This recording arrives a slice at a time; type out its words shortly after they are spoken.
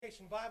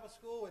Vacation Bible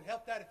School and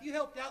helped out. If you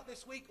helped out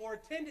this week or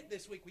attended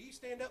this week, will you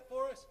stand up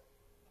for us?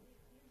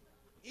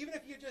 Even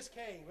if you just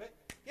came.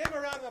 Give them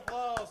a round of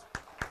applause.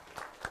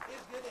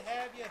 It's good to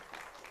have you.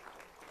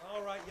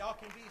 All right, y'all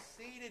can be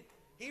seated.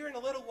 Here in a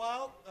little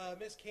while,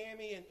 Miss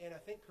Cammie and I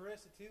think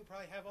Carissa too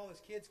probably have all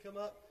his kids come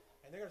up,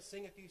 and they're going to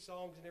sing a few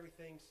songs and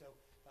everything. So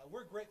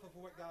we're grateful for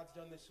what God's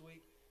done this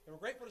week. And we're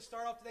grateful to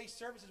start off today's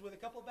services with a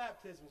couple of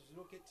baptisms, which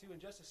we'll get to in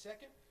just a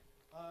second.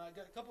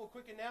 Got a couple of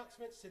quick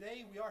announcements.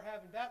 Today we are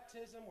having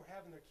baptism. We're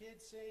having their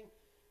kids sing.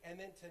 And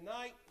then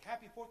tonight,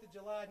 happy 4th of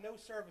July, no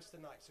service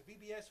tonight. So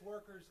VBS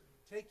workers,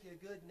 take you a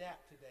good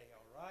nap today,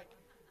 all right?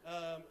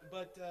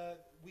 But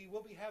we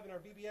will be having our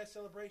VBS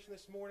celebration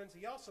this morning. So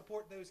y'all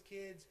support those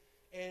kids.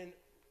 And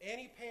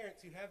any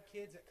parents who have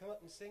kids that come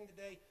up and sing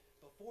today,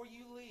 before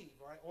you leave,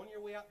 all right, on your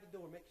way out the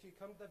door, make sure you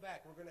come to the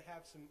back. We're going to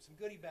have some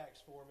goodie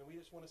bags for them. And we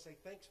just want to say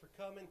thanks for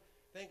coming.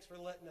 Thanks for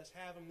letting us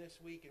have them this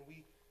week. And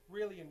we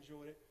really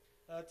enjoyed it.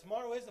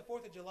 Tomorrow is the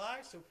 4th of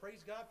July, so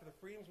praise God for the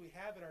freedoms we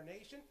have in our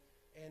nation.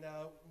 And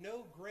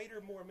no greater,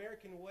 more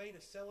American way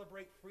to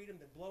celebrate freedom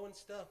than blowing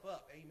stuff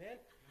up. Amen?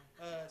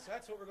 So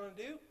that's what we're going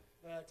to do.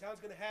 Town's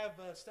going to have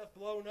stuff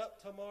blown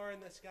up tomorrow in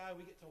the sky.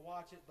 We get to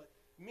watch it. But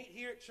meet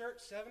here at church,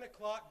 7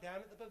 o'clock, down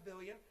at the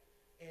pavilion.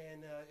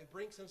 And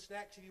bring some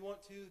snacks if you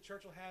want to. The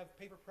church will have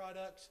paper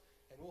products,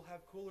 and we'll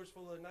have coolers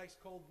full of nice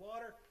cold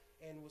water.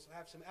 And we'll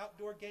have some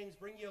outdoor games.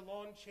 Bring you a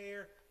lawn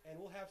chair, and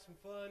we'll have some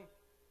fun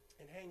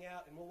and hang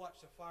out. And we'll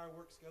watch the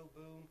fireworks go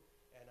boom.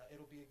 And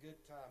it'll be a good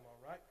time,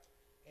 all right?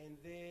 And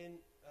then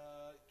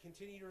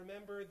continue to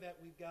remember that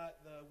we've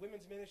got the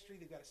women's ministry.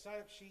 They've got a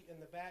sign-up sheet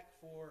in the back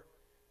for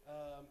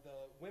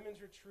the women's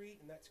retreat,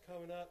 and that's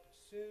coming up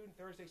soon,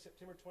 Thursday,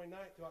 September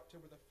 29th through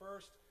October the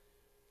 1st.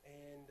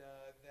 And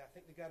I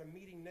think they got a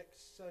meeting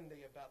next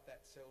Sunday about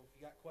that. So if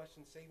you got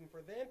questions, save them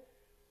for then.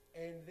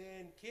 And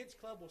then Kids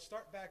Club will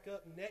start back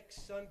up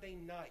next Sunday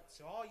night.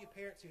 So all you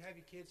parents who have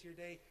your kids here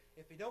today,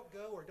 if they don't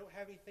go or don't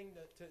have anything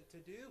to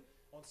do,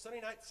 on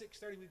Sunday night,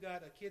 6:30, we've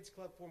got a Kids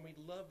Club for them. We'd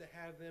love to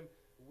have them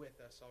with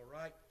us, all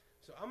right?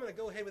 So I'm going to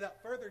go ahead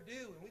without further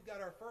ado, and we've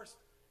got our first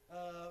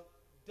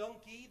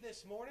donkey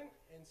this morning.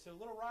 And so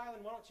little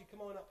Rylan, why don't you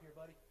come on up here,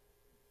 buddy?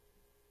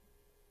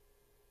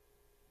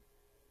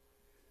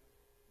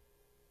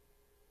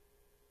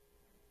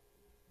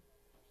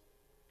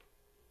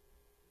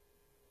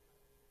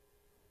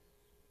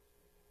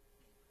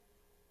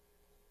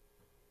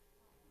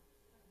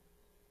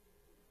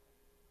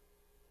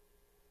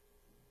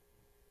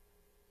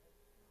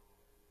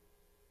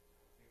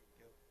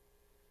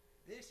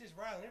 This is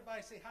Rylan.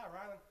 Everybody say hi,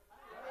 Rylan.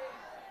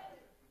 Hi.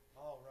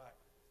 All right.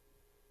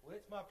 Well,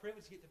 it's my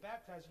privilege to get to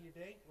baptize you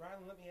today.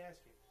 Rylan, let me ask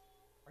you,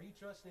 are you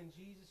trusting in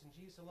Jesus and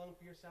Jesus alone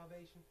for your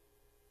salvation?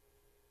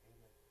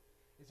 Amen.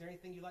 Is there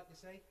anything you'd like to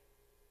say?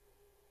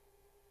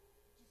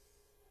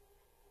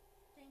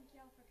 Just thank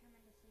y'all for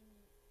coming to see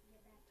me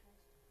get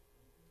baptized.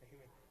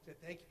 Amen. So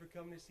thank you for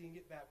coming to see and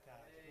get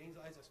baptized. It means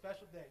it's a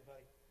special day,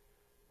 buddy.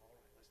 All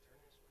right, let's turn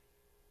this way.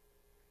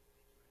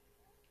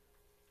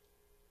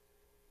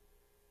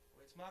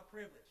 It's my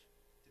privilege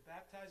to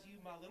baptize you,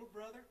 my little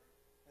brother,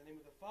 in the name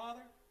of the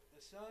Father,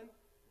 the Son, and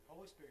the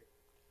Holy Spirit.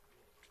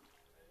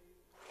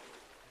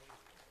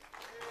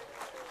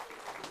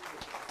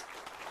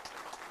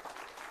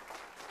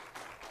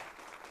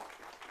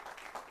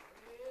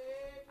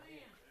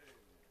 Amen.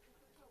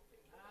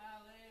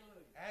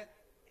 Hallelujah.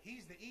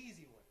 He's the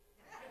easy one.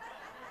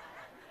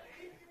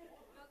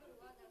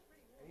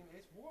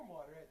 It's warm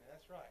water, isn't it?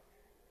 That's right.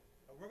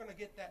 We're going to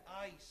get that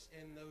ice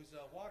and those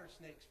water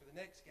snakes for the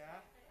next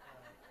guy.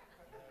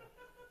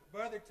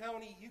 Brother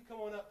Tony, you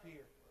come on up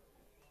here.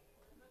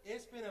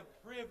 It's been a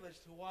privilege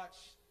to watch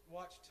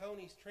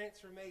Tony's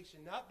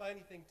transformation, not by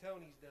anything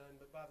Tony's done,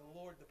 but by the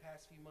Lord the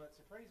past few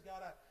months. So praise God,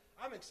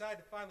 I'm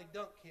excited to finally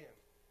dunk him.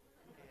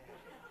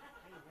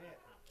 Amen.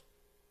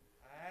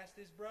 I asked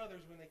his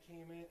brothers when they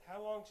came in,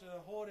 how long should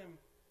I hold him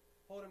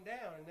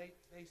down? And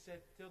they said,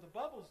 till the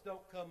bubbles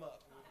don't come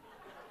up.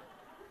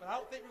 But I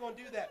don't think we're going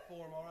to do that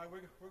for him, all right?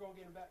 We're going to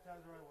get him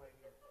baptized right away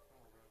here.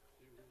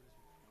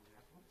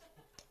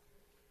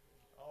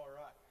 All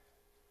right.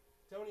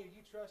 Tony, are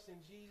you trusting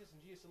Jesus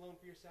and Jesus alone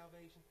for your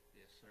salvation?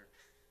 Yes, sir.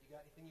 You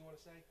got anything you want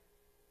to say?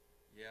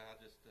 Yeah, I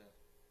just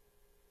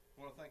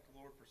want to thank the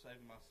Lord for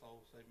saving my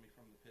soul, saving me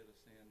from the pit of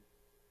sin.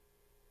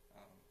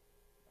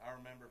 I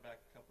remember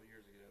back a couple of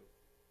years ago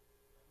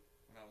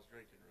when I was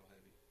drinking real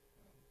heavy.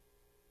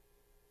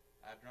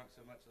 I drunk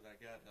so much that I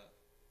got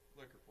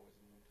liquor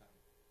poisoning one time.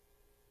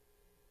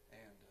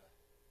 And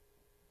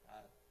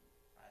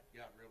I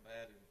got real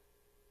bad, and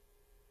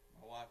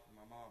my wife and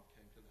my mom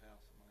came to the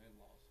house of my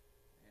in-laws.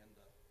 And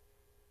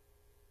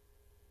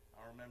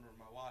I remember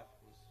my wife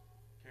was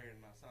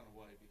carrying my son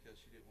away because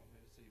she didn't want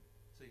me to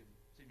see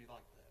me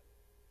like that.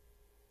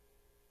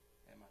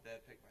 And my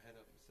dad picked my head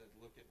up and said,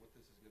 look at what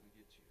this is going to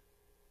get you.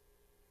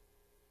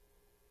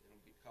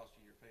 It'll cost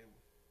you your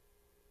family.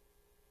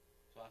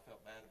 So I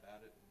felt bad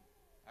about it, and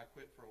I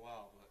quit for a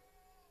while, but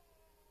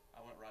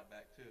I went right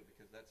back to it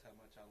because that's how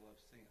much I love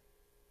sin.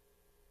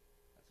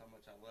 That's how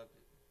much I loved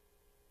it.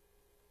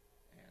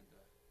 And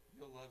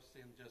love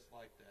sin just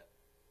like that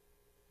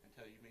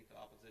until you meet the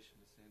opposition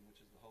to sin, which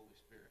is the Holy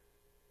Spirit.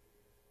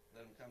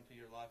 Let him come to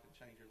your life and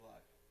change your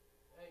life.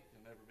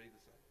 You'll never be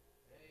the same.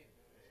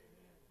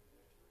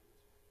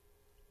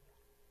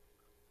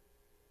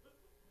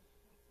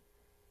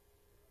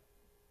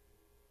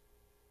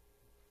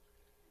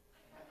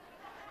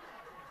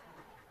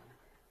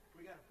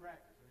 We got to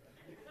practice.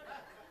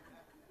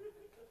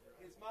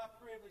 It's my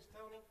privilege,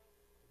 Tony,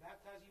 to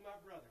baptize you, my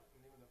brother,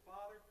 in the name of the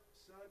Father,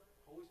 Son,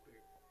 Holy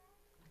Spirit.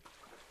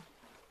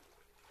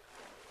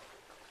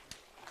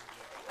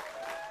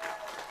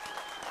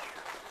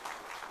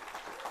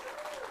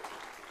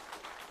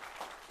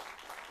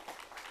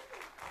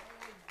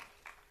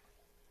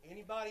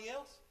 Anybody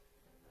else?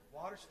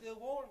 Water's still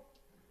warm,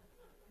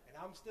 and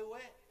I'm still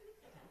wet.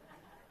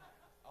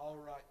 All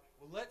right.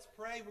 Well, let's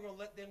pray. We're going to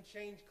let them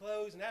change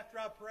clothes, and after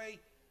I pray,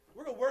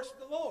 we're going to worship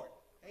the Lord.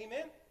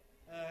 Amen.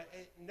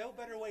 No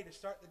better way to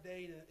start the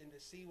day and to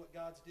see what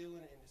God's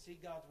doing and to see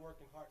God's work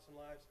in hearts and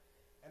lives.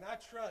 And I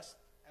trust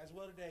as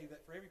well today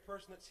that for every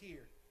person that's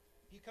here,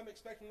 if you come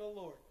expecting the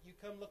Lord, you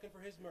come looking for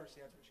His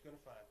mercy, that's what you're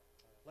going to find.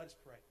 Let us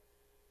pray.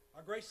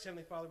 Our gracious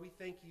Heavenly Father, we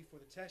thank you for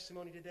the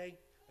testimony today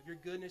of your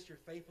goodness, your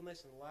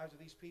faithfulness in the lives of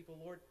these people,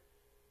 Lord.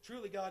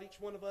 Truly, God, each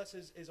one of us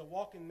is a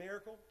walking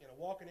miracle and a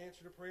walking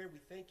answer to prayer. We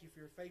thank you for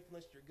your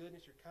faithfulness, your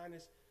goodness, your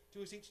kindness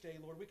to us each day,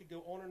 Lord. We could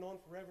go on and on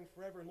forever and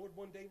forever, and Lord,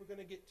 one day we're going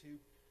to get to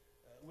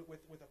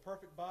with a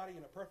perfect body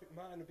and a perfect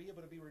mind to be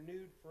able to be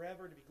renewed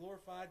forever, to be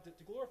glorified,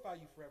 to glorify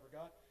you forever,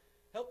 God.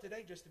 Help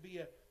today just to be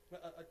a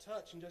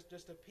touch and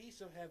just a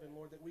piece of heaven,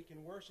 Lord, that we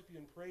can worship you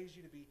and praise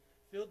you, to be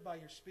filled by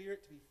your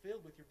Spirit, to be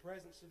filled with your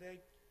presence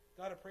today.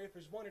 God, I pray if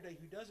there's one today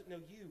who doesn't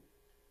know you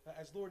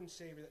as Lord and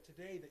Savior, that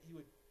today that you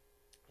would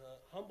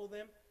humble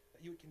them,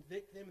 that you would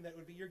convict them, and that it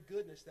would be your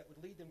goodness that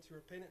would lead them to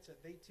repentance,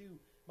 that they too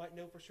might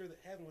know for sure that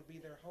heaven would be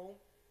their home.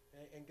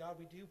 And God,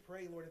 we do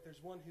pray, Lord, if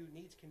there's one who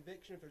needs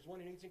conviction, if there's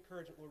one who needs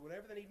encouragement, Lord,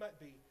 whatever the need might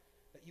be,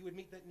 that you would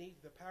meet that need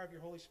through the power of your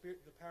Holy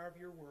Spirit, through the power of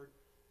your word.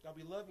 God,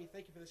 we love you.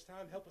 Thank you for this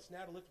time. Help us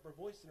now to lift up our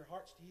voice and our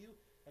hearts to you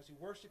as we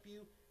worship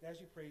you and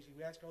as we praise you.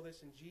 We ask all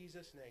this in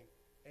Jesus' name.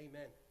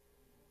 Amen.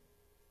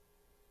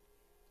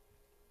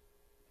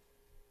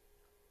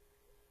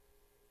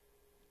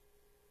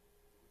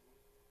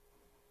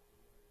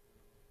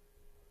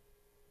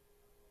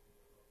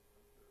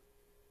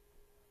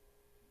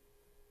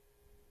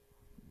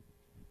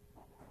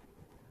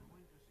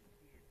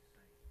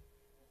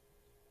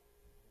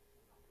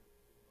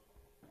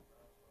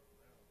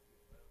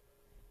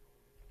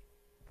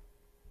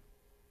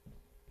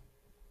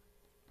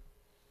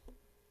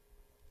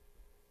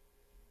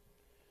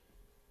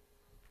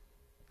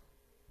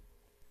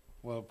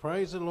 Well,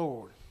 praise the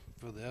Lord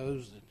for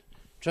those that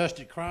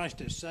trusted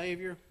Christ as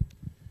Savior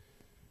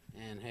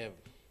and have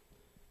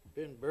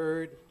been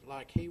buried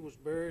like He was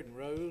buried and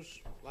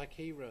rose like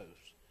He rose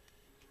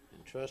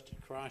and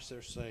trusted Christ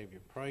their Savior.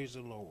 Praise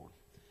the Lord.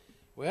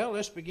 Well,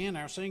 let's begin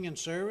our singing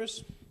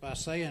service by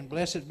saying,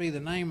 "Blessed be the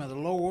name of the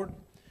Lord."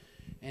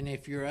 And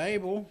if you're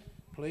able,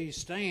 please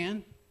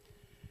stand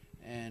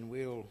and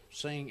we'll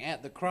sing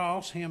 "At the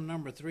Cross," hymn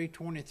number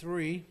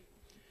 323.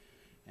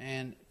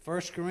 And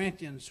 1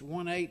 Corinthians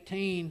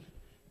 1:18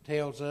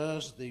 tells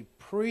us the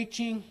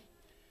preaching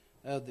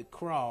of the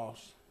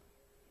cross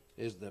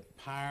is the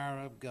power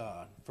of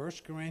God.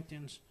 1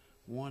 Corinthians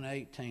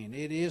 1:18.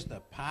 It is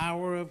the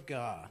power of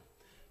God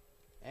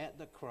at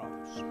the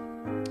cross.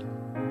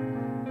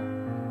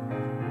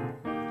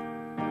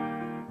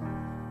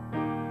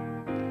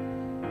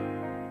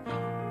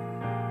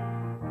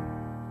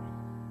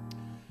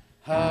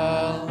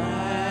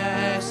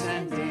 Alas,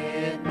 and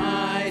did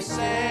my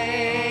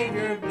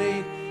Savior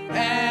bleed,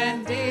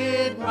 and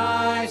did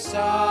my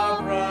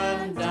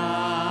sovereign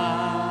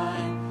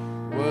die?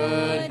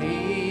 Would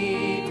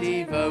He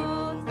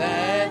devote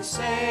that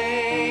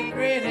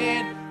sacred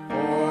head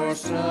for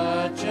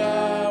such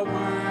a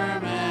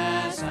worm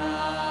as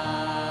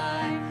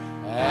I?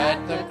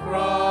 At the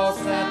cross,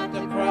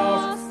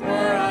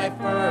 where I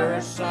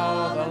first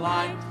saw the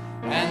light,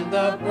 and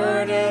the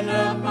burden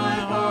of my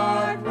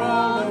heart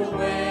rolled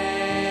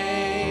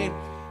away.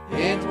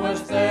 It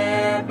was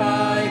there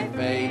by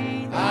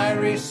faith I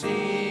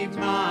received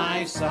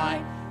my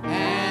sight,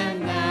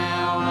 and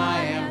now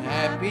I am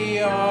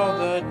happy all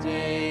the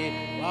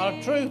day. A lot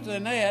of truth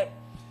in that.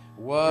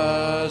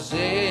 Was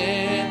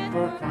it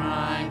for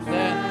crimes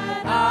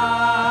that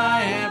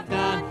I have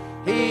done?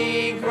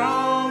 He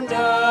groaned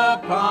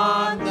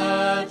upon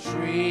the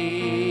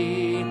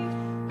tree.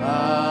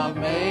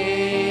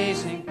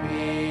 Amazing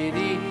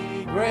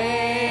pity,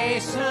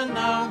 grace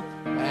unknown,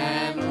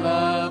 and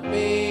love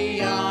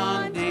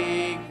beyond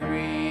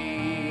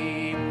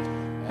degree.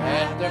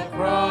 At the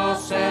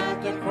cross,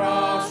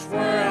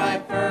 where I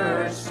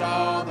first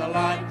saw the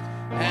light,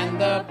 and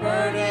the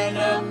burden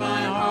of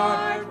my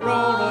heart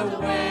rolled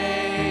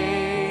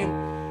away.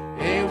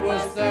 It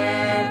was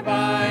there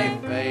by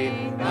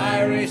faith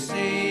I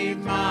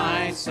received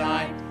my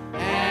sight,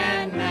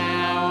 and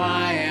now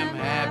I am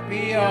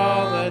happy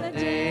all the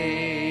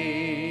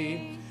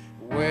day.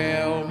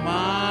 Well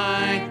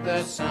might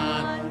the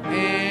sun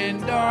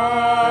endure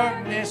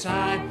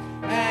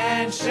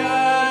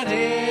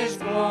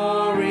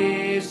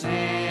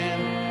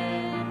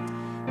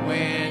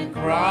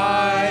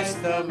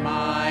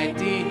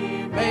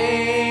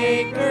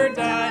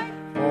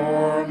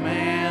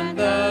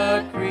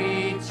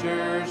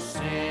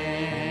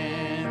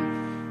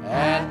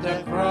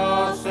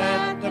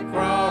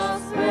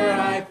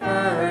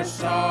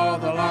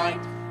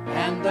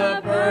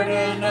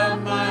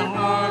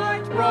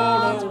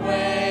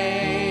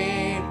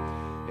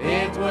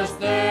was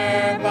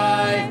there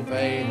by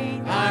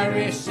faith, I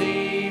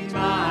received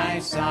my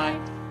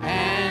sight,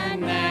 and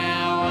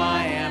now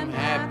I am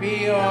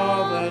happy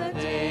all the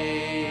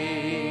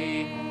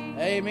day.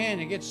 Amen.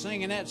 You get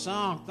singing that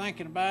song,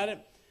 thinking about it,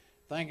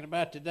 thinking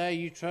about today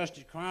you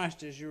trusted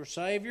Christ as your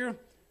Savior.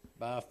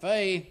 By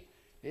faith,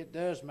 it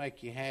does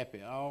make you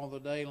happy all the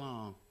day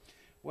long.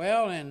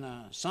 Well, in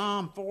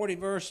Psalm 40,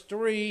 verse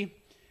 3,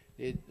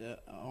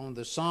 on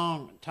the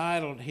song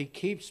titled, He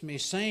Keeps Me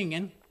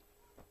Singing,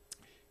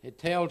 it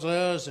tells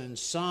us in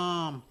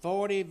Psalm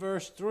 40,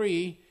 verse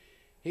 3,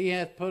 He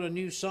hath put a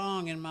new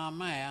song in my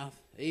mouth,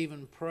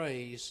 even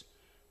praise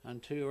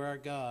unto our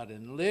God.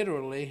 And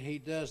literally, He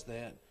does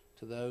that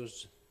to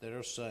those that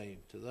are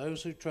saved, to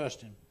those who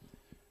trust Him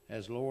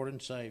as Lord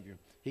and Savior.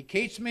 He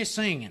keeps me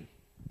singing.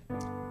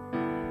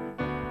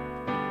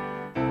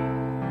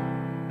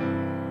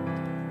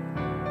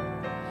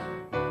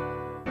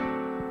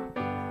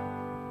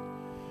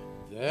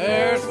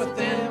 There's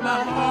within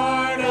my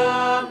heart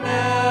a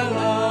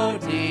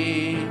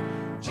melody,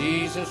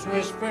 Jesus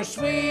whispers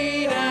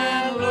sweet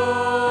and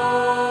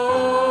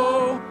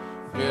low.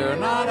 Fear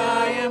not,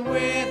 I am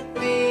with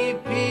thee,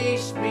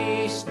 peace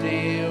be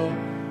still,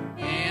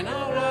 in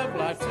all of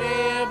life's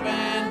ebb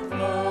and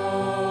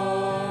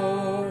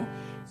flow.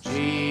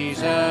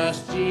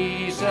 Jesus,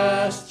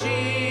 Jesus,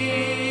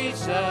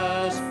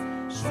 Jesus,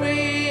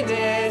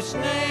 sweetest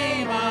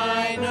name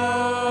I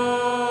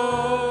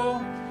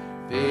know,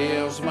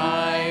 fills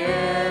my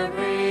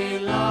every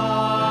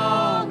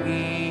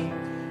longing,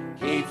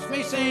 keeps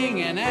me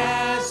singing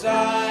as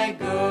I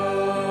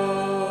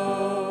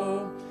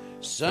go.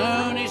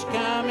 Soon He's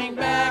coming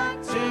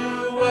back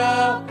to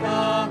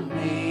welcome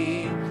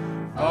me,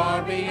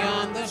 far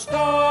beyond the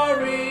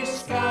starry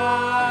sky.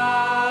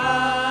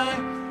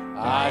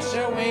 I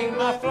shall wing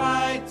my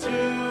flight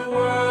to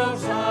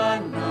worlds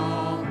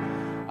unknown,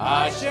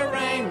 I shall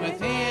reign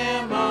with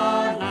Him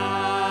on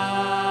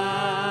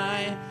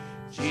high.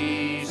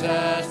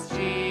 Jesus,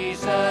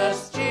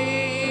 Jesus,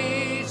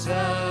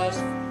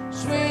 Jesus,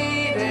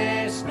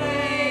 sweetest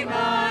name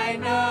I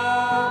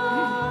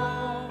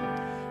know,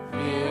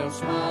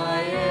 fills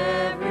my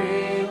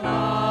every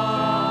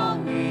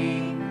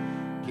longing,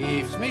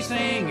 keeps me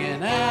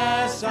singing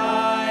as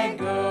I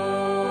go.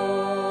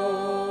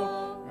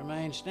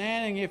 Remain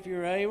standing if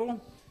you're able.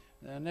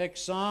 The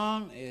next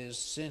song is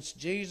Since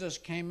Jesus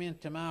Came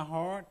Into My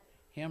Heart,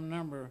 hymn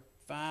number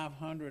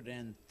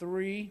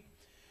 503.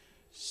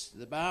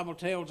 The Bible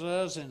tells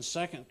us in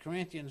 2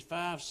 Corinthians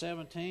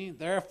 5:17,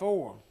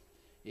 therefore,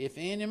 if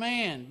any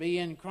man be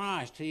in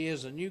Christ, he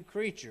is a new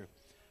creature.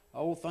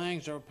 Old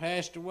things are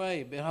passed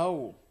away.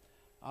 Behold,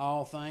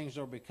 all things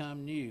are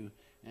become new.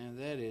 And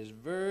that is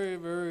very,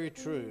 very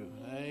true.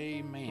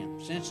 Amen.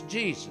 Since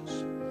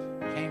Jesus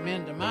came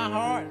into my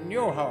heart and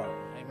your heart.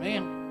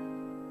 Amen.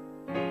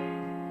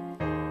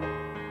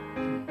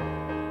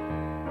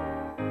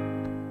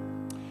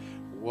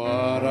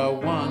 What a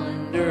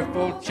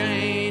wonderful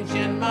change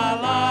in my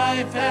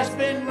life has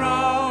been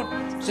wrought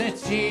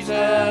since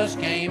Jesus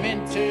came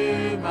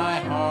into my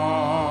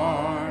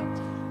heart.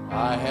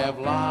 I have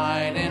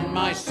light in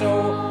my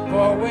soul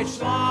for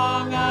which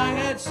long I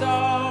had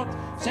sought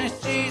since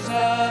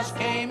Jesus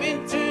came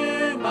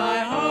into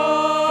my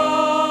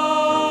heart.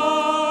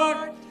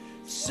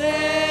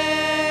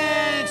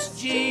 Since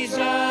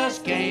Jesus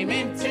came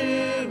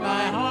into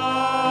my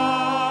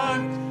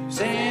heart.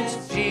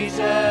 Since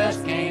Jesus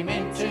came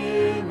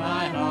into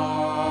my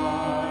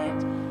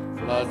heart.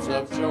 Floods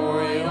of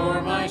joy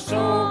o'er my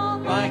soul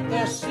like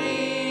the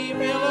sea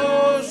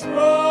billows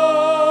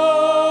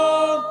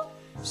roll.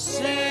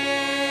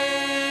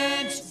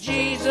 Since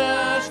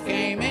Jesus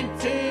came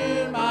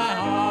into my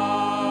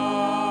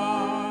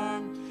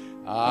heart,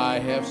 I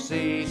have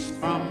ceased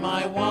from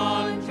my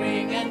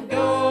wandering and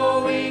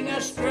going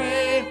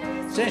astray.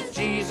 Since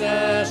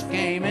Jesus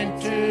came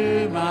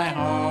into my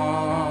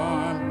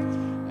heart,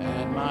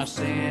 and my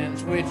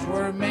sins, which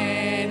were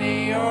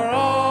many, are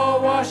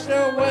all washed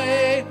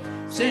away.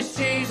 Since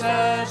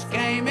Jesus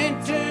came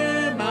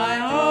into my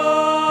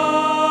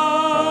heart.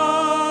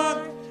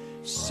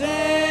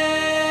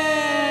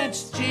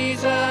 Since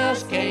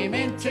Jesus came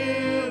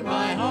into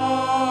my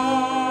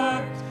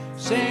heart.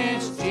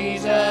 Since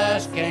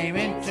Jesus came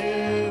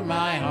into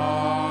my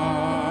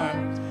heart.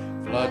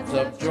 Floods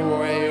of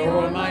joy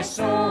o'er my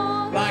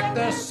soul like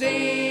the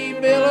sea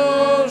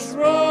billows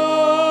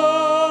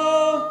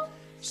roll.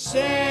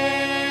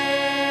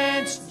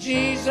 Since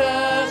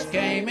Jesus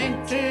came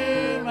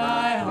into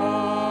my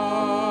heart.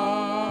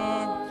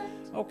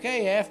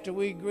 Okay, after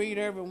we greet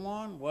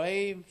everyone,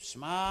 wave,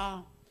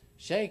 smile,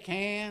 shake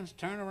hands,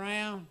 turn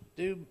around,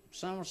 do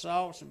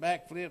somersaults and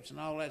backflips and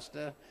all that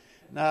stuff.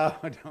 No,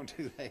 don't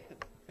do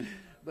that.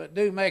 But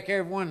do make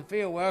everyone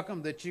feel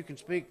welcome, that you can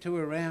speak to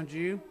around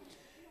you.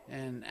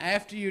 And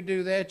after you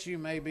do that, you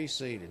may be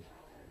seated.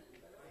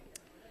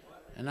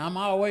 And I'm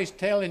always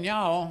telling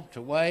y'all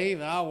to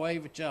wave. I'll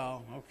wave at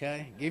y'all,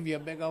 okay? Give you a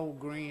big old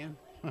grin.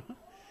 All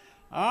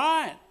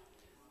right.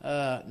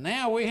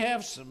 Now we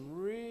have some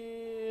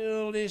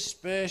really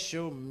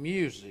special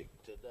music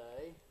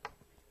today.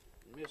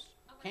 Miss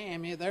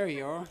Cam, yeah, there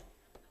you are.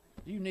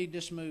 You need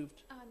this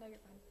moved. No, you're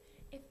fine.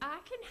 If I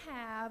can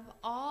have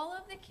all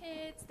of the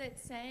kids that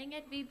sang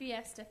at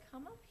VBS to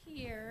come up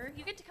here,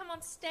 you get to come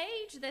on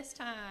stage this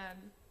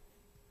time.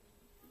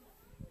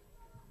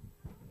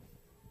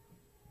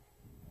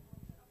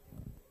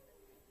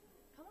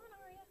 Come on,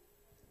 Aria.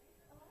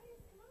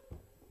 Elias, come on.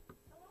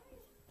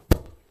 Elias.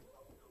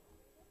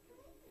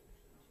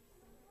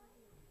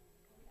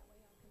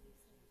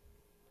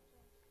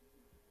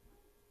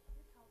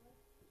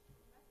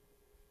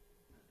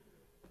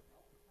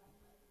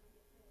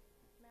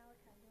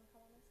 Malachi, you want to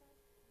come on this side?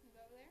 You go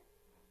over there?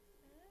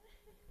 You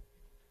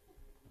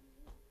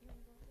want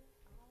to go over there?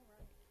 All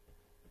right.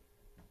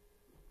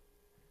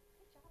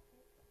 Good job,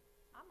 kids.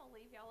 I'm going to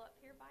leave y'all up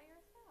here by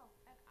yourself,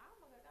 and I'm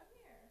going to go down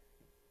here.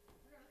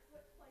 We're going to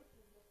switch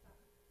places this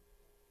time.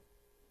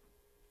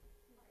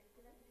 All right,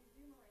 you're going to have to do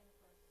Zoomerang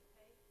first,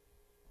 okay?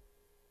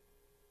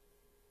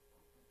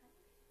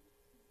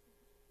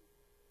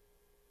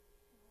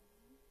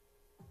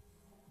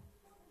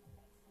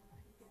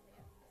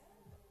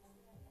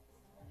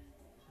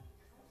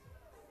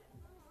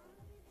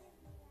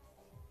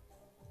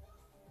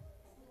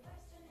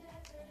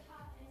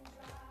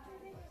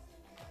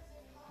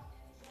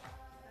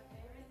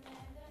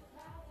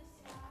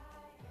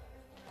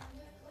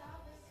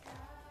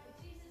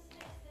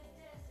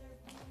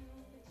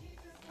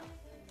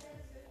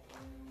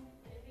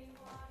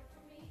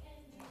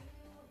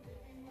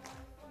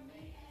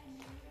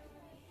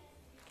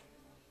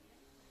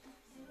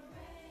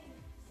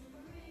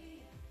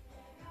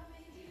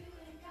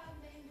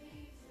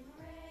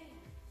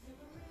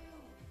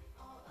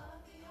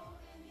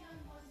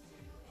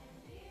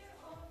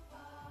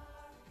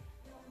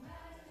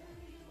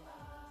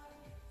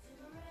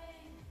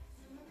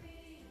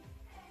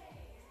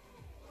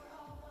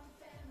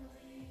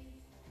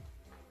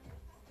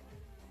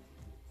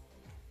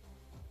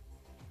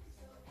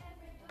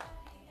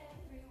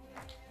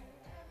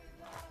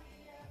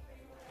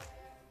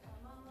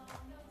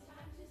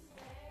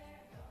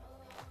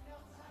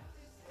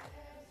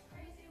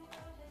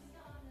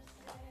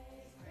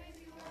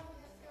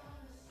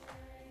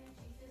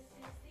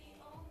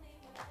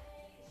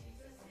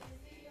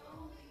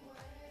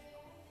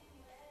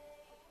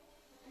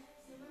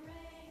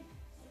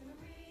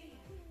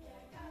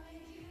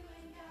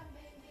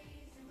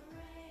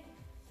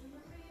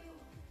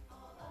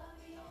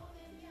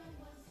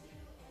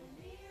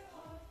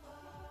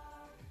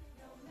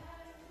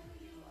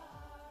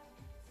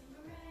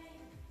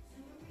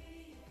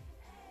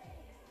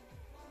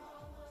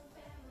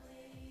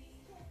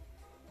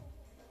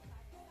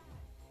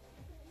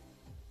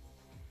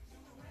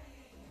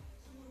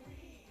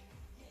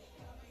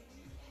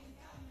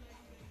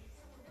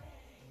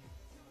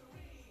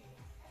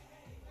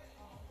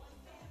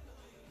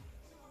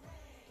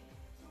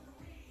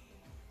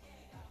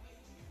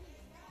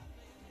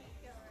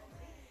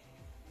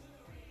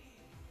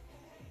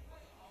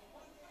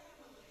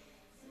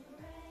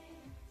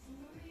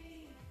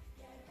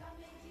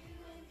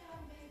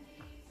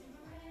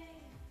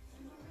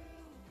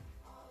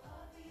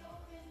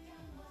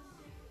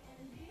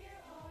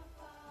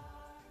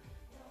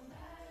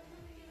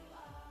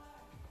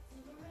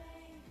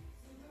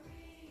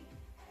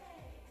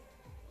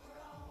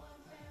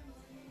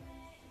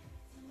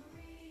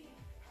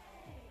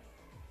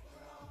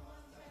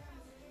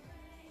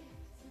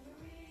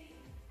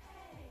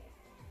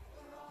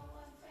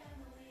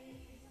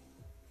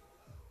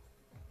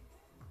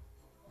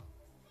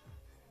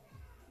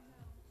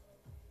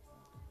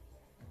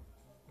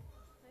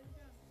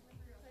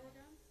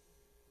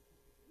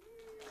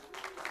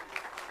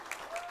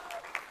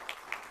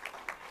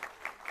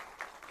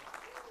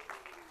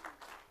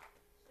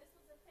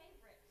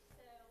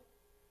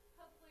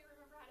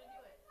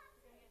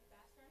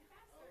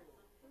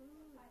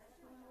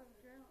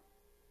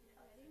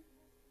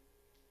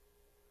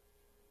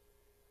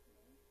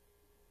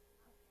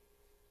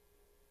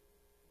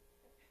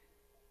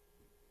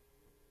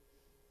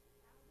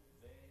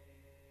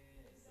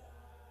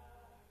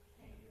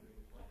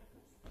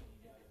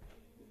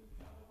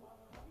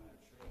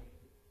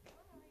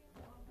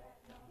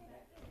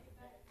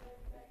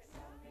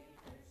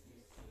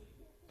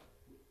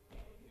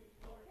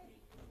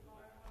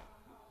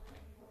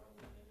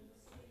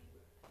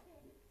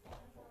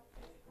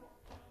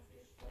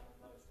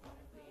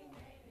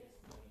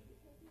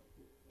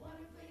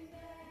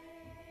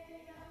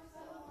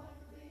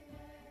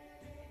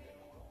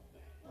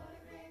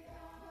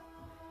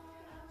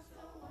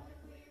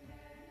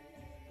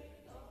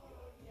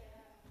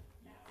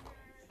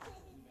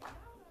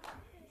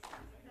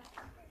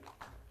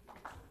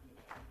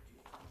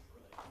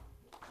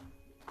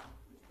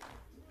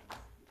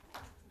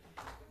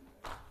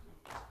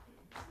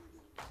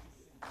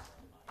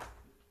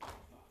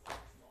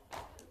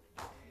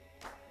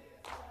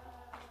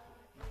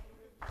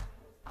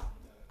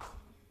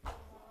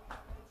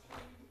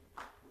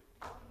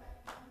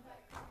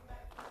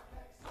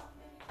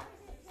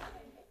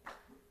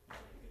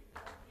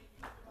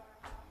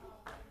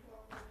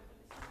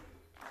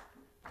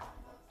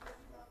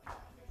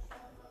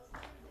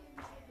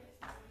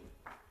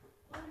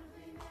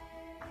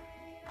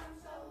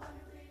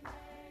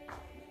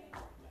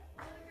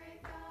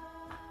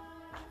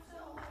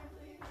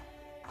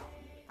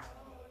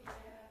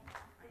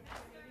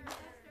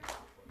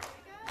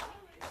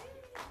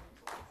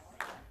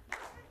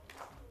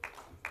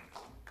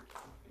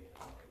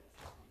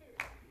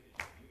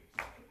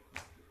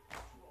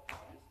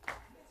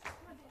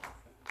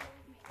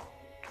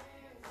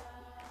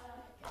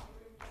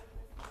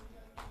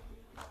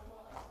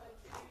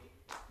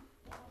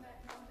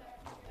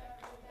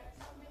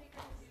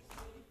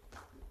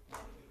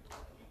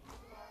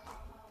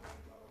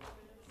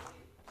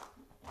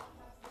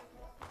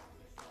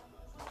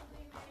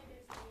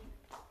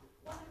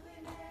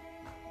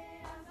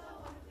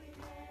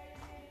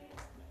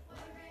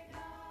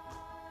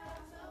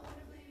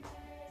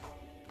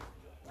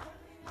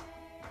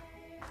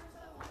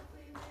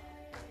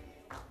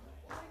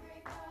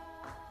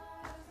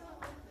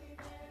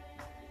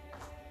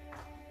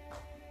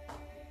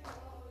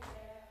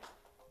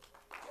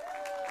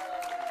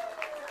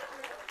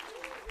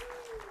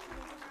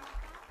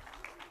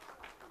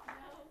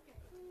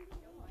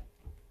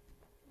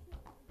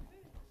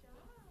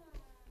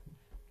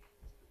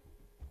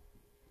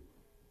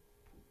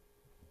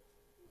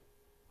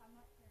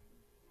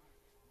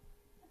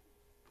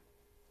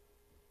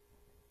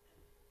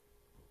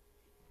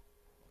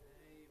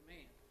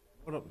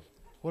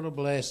 what a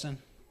blessing.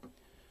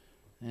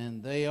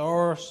 And they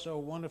are so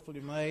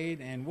wonderfully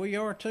made, and we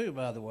are too,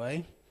 by the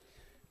way.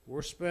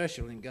 We're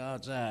special in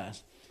God's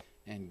eyes.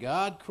 And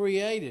God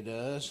created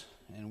us,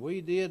 and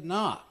we did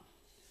not.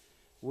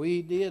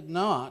 We did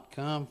not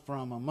come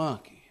from a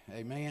monkey.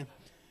 Amen.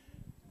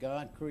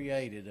 God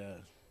created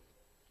us.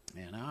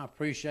 And I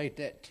appreciate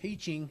that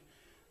teaching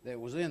that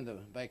was in the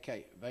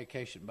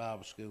Vacation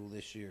Bible School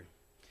this year.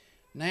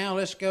 Now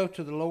let's go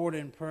to the Lord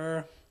in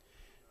prayer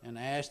and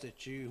ask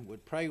that you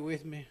would pray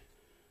with me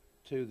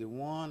to the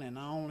one and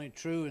only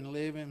true and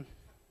living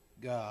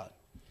God.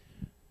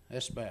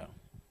 Let's bow.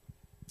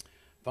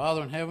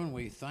 Father in heaven,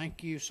 we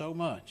thank you so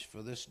much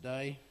for this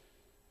day.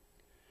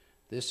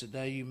 This is the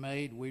day you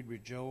made. We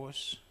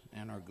rejoice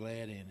and are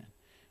glad in it.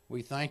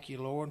 We thank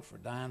you, Lord, for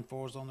dying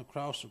for us on the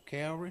cross of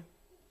Calvary.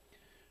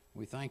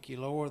 We thank you,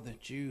 Lord,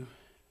 that you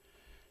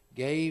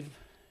gave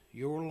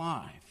your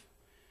life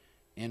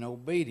in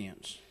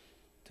obedience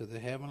to the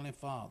Heavenly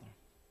Father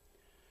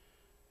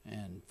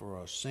and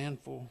for a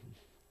sinful,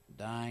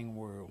 dying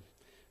world.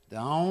 The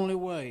only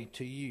way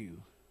to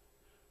you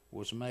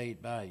was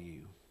made by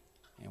you,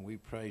 and we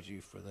praise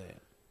you for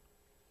that.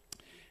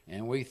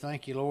 And we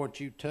thank you, Lord,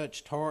 you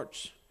touched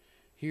hearts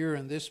here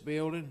in this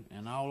building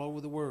and all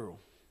over the world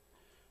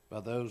by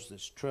those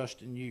that's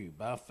trusting you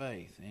by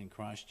faith in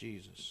Christ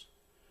Jesus.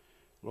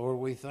 Lord,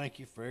 we thank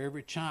you for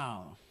every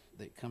child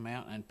that come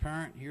out and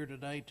parent here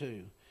today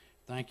too.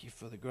 Thank you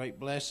for the great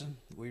blessing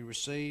we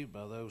received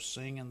by those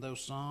singing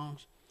those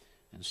songs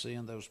and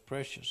seeing those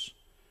precious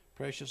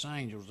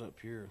angels up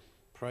here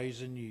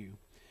praising you.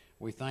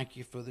 We thank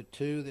you for the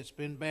two that's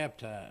been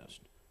baptized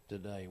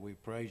today. We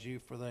praise you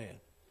for that.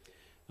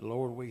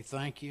 Lord, we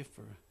thank you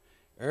for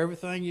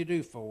everything you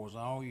do for us,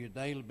 all your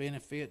daily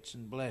benefits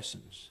and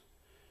blessings.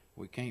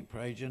 We can't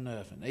praise you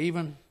enough. And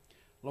even,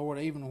 Lord,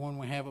 even when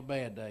we have a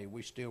bad day,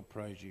 we still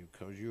praise you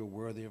because you're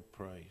worthy of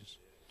praise.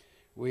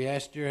 We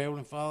ask, dear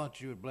Heavenly Father,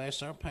 that you would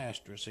bless our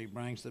pastor as he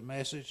brings the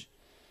message.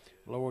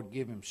 Lord,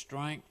 give him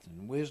strength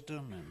and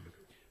wisdom and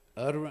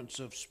utterance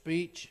of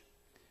speech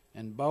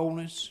and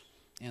boldness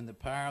in the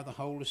power of the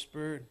Holy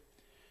Spirit.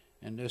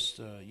 And just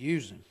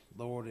use him,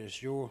 Lord,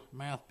 as your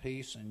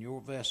mouthpiece and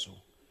your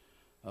vessel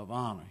of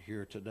honor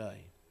here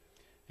today.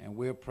 And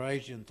we'll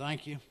praise you and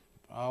thank you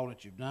for all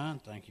that you've done.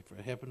 Thank you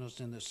for helping us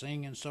in the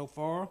singing so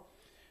far.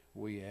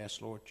 We ask,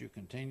 Lord, you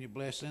continue to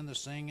bless in the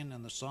singing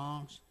and the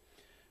songs.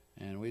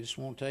 And we just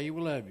want to tell you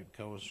we love you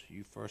because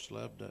you first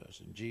loved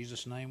us. In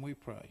Jesus' name we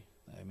pray.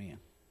 Amen.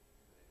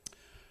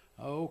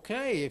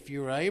 Okay, if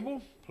you're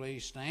able,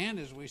 please stand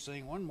as we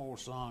sing one more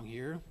song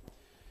here.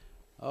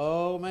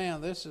 Oh,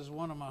 man, this is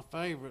one of my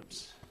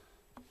favorites.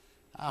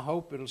 I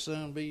hope it'll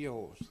soon be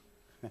yours.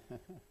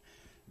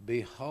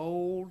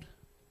 Behold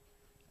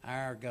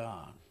our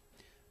God.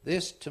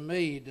 This, to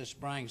me, just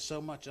brings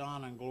so much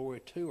honor and glory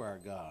to our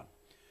God.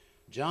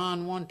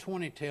 John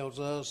 1:20 tells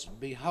us,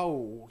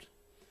 Behold,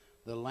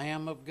 the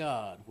Lamb of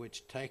God,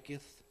 which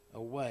taketh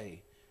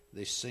away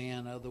the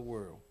sin of the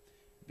world.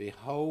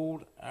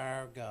 Behold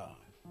our God.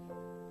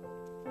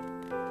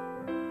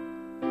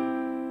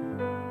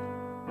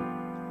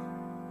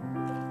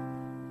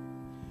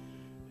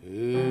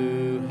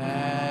 Who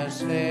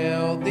has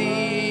held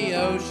the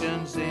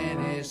oceans in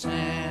his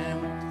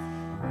hand?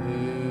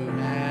 Who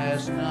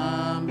has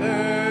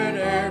numbered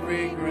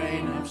every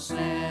grain of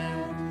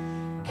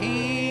sand?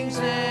 Kings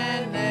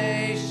and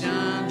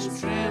nations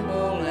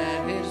tremble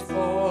at his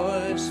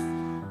voice.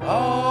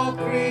 All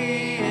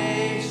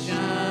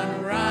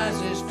creation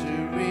rises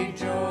to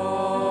rejoice.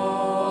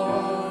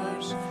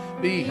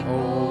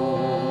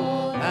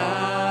 Behold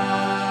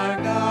our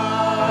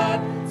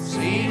God,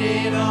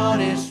 seated on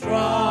his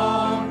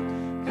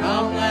throne.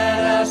 Come,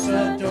 let us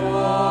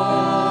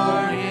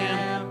adore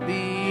him.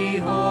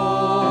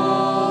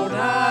 Behold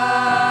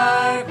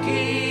our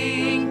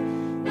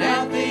King,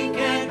 nothing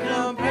can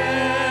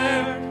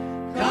compare.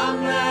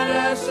 Come, let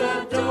us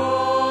adore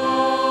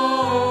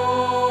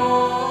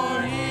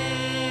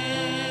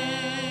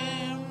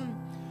him.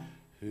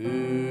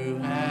 Who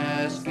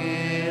has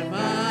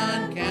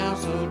given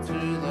counsel to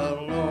the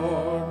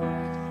Lord?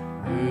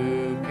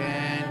 Who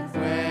can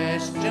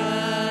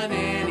question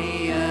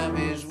any of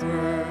his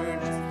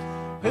words?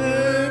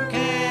 Who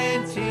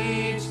can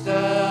teach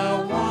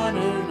the one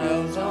who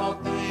knows all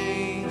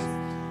things?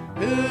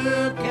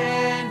 Who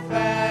can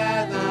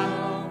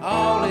fathom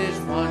all his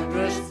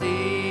wondrous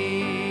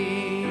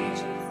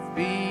deeds?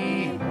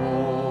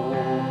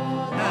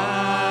 Behold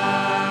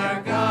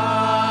our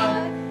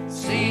God,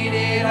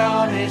 seated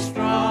on his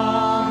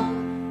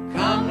throne.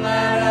 Come,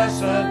 let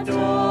us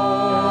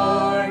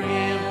adore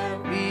him.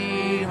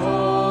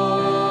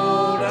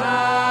 Behold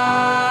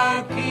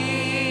our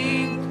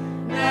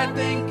King,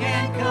 nothing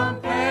can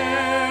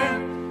compare.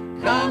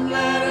 Come,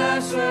 let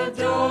us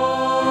adore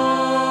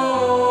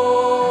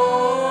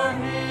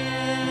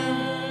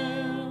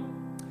him.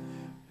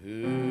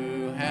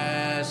 Who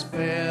has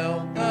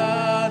felt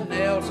the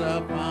nails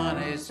upon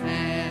his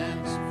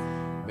hands,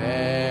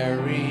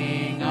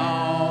 bearing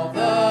all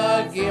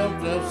the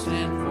guilt of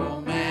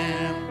sinful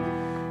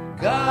man?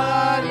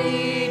 God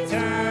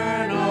eternal,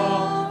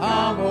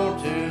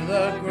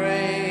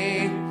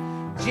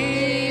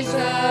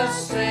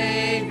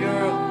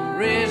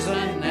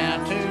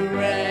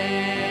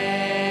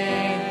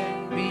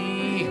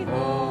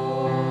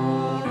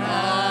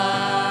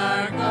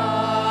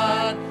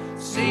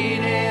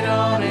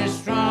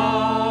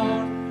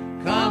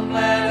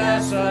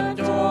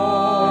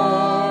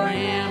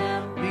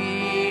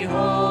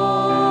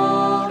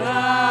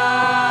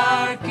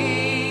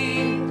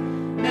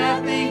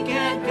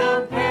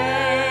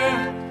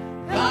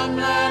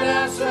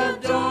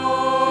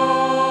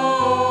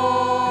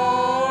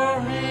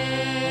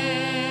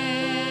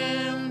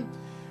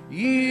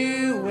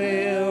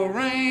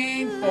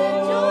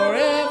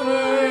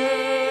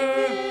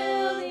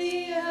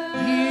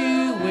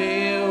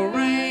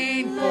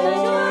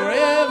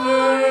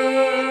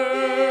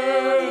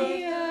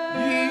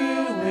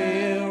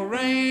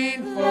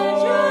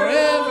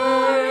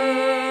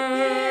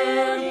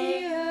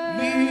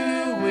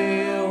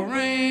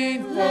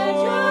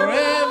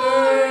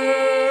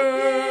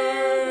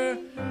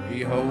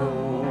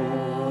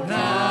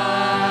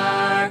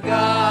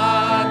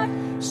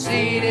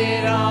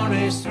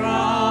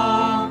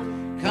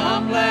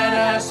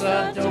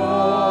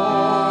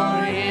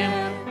 adore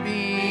Him.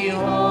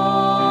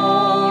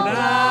 Behold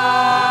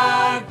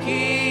our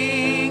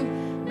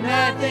King,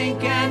 nothing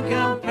can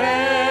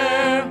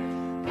compare.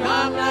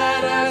 Come,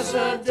 let us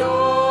adore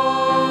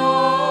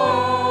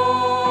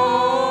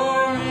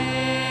Him.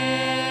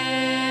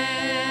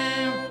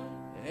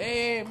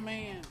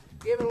 Amen.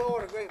 Give the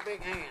Lord a great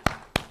big hand.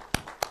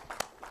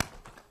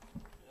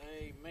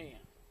 Amen.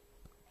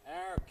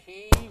 Our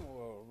King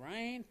will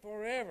reign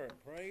forever.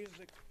 Praise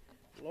the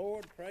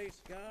Lord.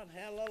 Praise God.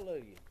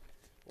 Hallelujah.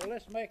 Well,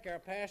 let's make our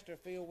pastor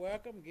feel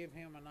welcome. Give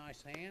him a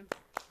nice hand.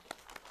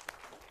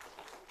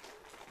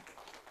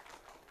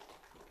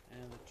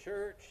 And the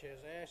church has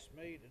asked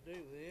me to do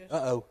this.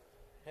 Uh-oh.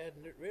 Had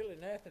really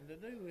nothing to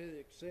do with it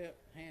except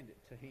hand it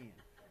to him.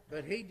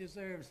 But he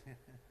deserves it.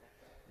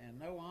 And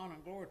no honor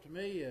and glory to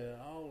me.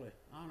 All the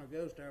honor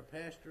goes to our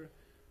pastor.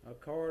 A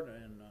card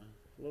and a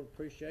little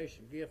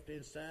appreciation gift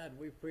inside.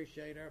 We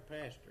appreciate our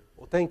pastor.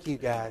 Well, thank you,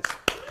 guys.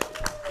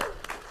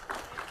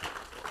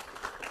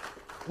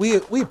 We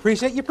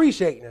appreciate you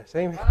appreciating us.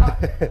 Amen.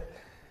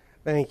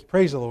 Thank you.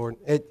 Praise the Lord.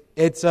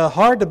 It's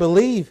hard to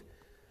believe.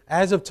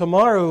 As of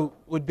tomorrow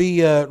would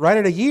be right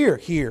at a year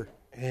here.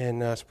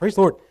 And so praise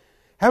the Lord.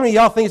 How many of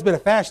y'all think it's been a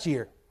fast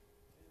year?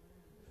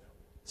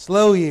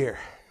 Slow year.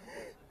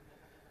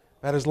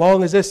 About as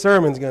long as this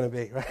sermon's going to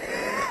be. Right?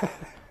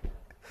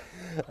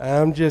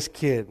 I'm just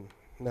kidding.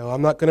 No,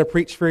 I'm not going to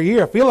preach for a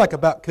year. I feel like I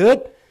about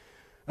could.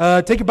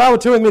 Take your Bible,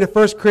 turn with me to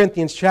 1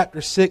 Corinthians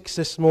chapter 6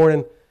 this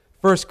morning.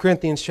 1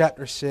 Corinthians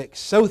chapter 6.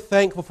 So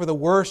thankful for the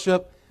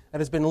worship that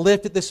has been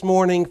lifted this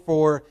morning,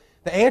 for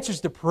the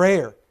answers to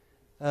prayer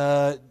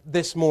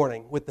this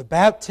morning, with the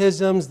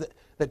baptisms,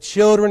 the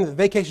children, the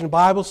vacation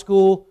Bible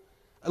school.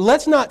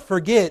 Let's not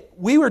forget,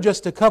 we were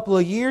just a couple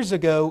of years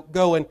ago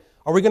going,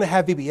 are we going to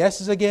have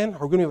VBSs again?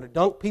 Are we going to be able to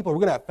dunk people? Are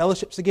we going to have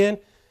fellowships again?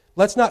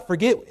 Let's not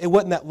forget, it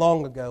wasn't that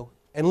long ago.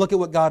 And look at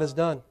what God has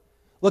done.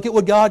 Look at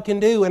what God can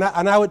do. And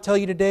I would tell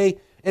you today,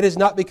 it is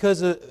not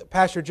because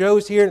Pastor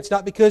Joe's here, and it's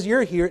not because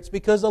you're here. It's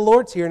because the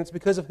Lord's here, and it's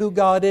because of who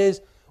God is,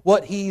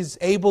 what He's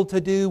able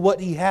to do, what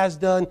He has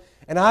done.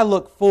 And I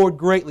look forward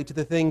greatly to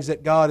the things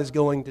that God is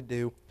going to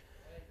do.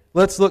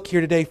 Let's look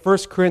here today, 1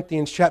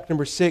 Corinthians chapter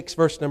number 6,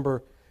 verse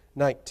number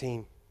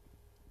 19.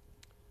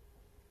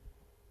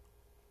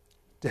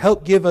 To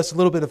help give us a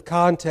little bit of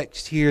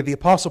context here, the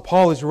Apostle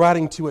Paul is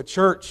writing to a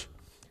church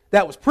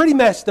that was pretty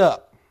messed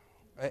up.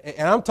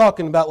 And I'm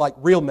talking about like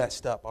real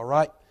messed up, all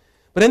right?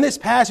 But in this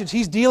passage,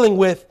 he's dealing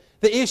with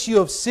the issue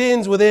of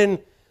sins within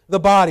the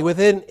body,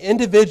 within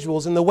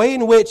individuals, and the way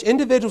in which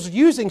individuals are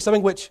using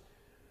something which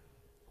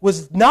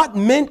was not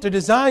meant or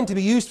designed to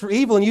be used for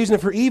evil and using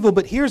it for evil.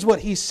 But here's what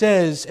he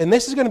says, and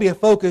this is going to be a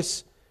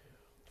focus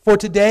for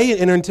today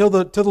and until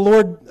the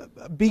Lord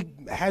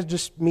has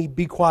just me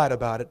be quiet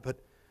about it. But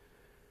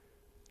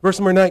verse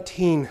number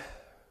 19,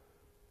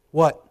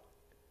 what?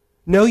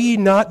 Know ye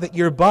not that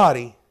your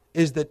body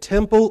is the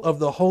temple of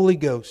the Holy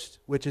Ghost,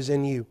 which is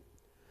in you,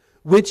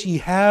 which ye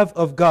have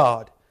of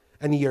God,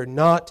 and ye are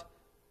not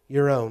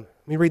your own.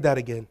 Let me read that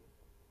again.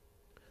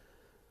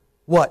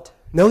 What?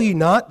 Know ye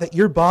not that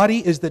your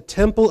body is the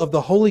temple of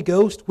the Holy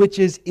Ghost, which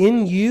is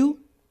in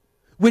you,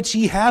 which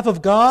ye have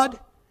of God,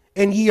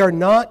 and ye are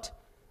not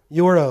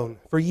your own?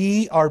 For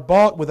ye are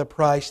bought with a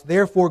price.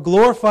 Therefore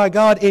glorify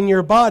God in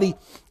your body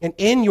and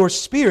in your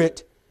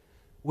spirit,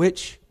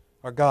 which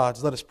are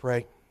God's. Let us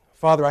pray.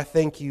 Father, I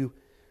thank you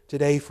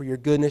today for your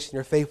goodness and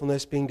your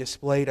faithfulness being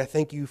displayed. I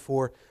thank you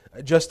for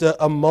just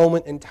a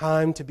moment in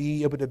time to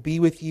be able to be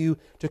with you,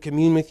 to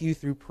commune with you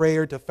through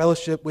prayer, to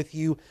fellowship with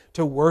you,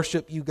 to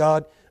worship you,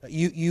 God.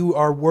 You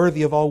are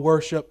worthy of all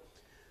worship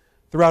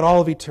throughout all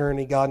of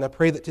eternity, God. And I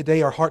pray that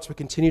today our hearts would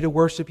continue to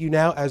worship you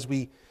now as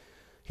we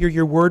hear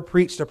your word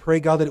preached. I pray,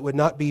 God, that it would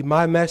not be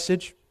my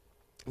message,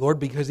 Lord,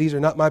 because these are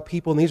not my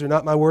people and these are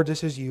not my words.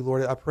 This is you,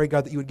 Lord. I pray,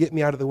 God, that you would get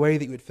me out of the way,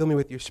 that you would fill me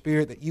with your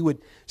Spirit, that you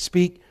would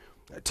speak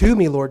to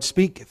me, Lord,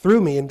 speak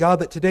through me. And God,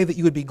 that today that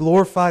you would be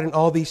glorified in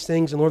all these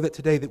things. And Lord, that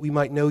today that we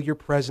might know your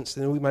presence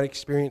and that we might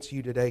experience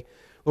you today.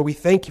 Lord, we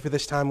thank you for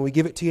this time and we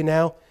give it to you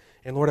now.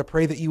 And Lord, I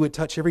pray that you would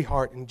touch every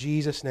heart. In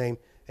Jesus' name,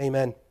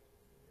 amen.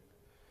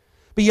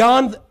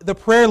 Beyond the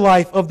prayer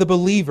life of the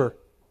believer,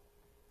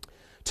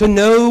 to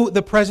know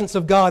the presence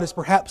of God is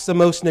perhaps the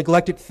most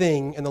neglected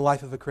thing in the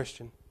life of a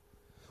Christian.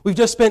 We've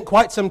just spent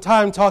quite some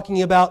time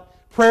talking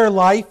about prayer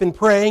life and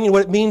praying and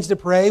what it means to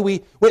pray.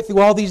 We went through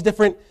all these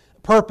different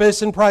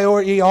purpose and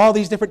priority, all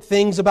these different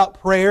things about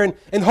prayer,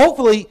 and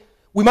hopefully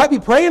we might be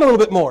praying a little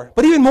bit more.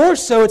 But even more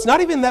so, it's not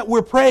even that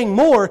we're praying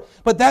more,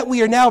 but that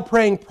we are now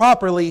praying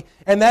properly,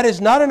 and that is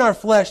not in our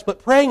flesh,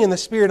 but praying in the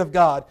Spirit of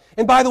God.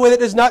 And by the way,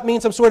 that does not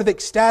mean some sort of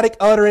ecstatic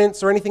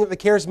utterance or anything that the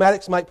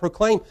charismatics might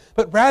proclaim,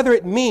 but rather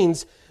it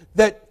means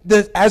that,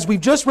 as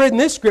we've just read in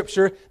this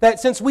scripture,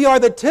 that since we are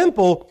the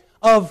temple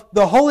of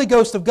the Holy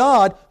Ghost of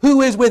God,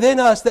 who is within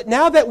us, that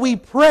now that we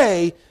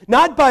pray,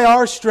 not by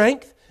our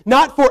strength,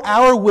 not for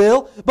our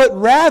will, but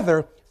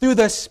rather through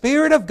the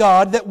Spirit of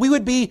God, that we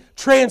would be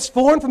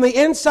transformed from the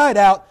inside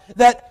out,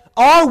 that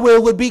our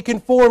will would be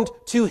conformed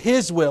to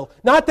His will.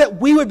 Not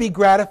that we would be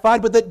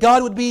gratified, but that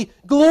God would be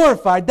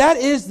glorified. That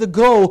is the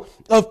goal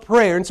of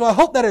prayer. And so I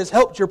hope that has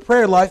helped your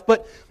prayer life.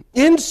 But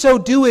in so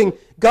doing,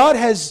 God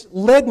has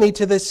led me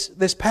to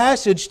this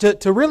passage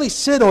to really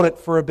sit on it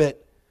for a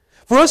bit.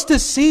 For us to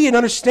see and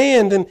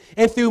understand,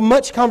 and through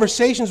much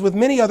conversations with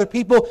many other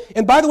people,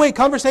 and by the way,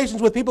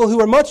 conversations with people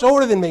who are much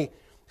older than me,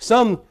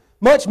 some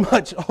much,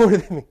 much older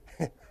than me,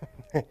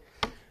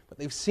 but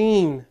they've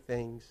seen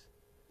things.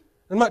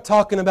 I'm not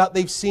talking about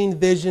they've seen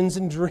visions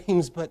and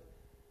dreams, but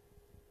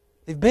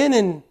they've been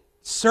in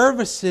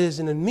services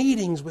and in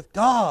meetings with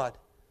God,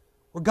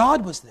 where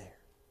God was there.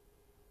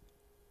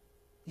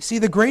 You see,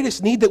 the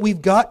greatest need that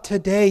we've got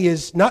today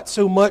is not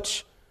so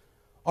much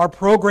our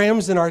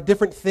programs and our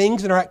different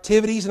things and our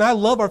activities, and I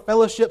love our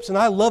fellowships and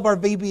I love our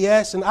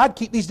VBS, and I'd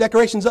keep these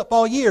decorations up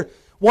all year.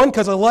 One,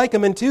 because I like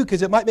them, and two,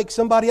 because it might make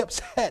somebody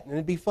upset, and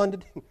it'd be fun to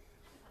do.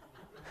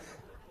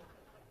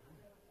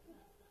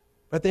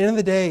 But at the end of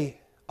the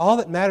day, all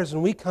that matters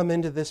when we come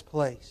into this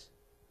place,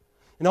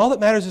 and all that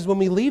matters is when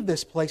we leave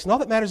this place, and all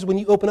that matters is when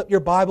you open up your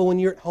Bible when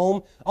you're at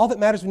home, all that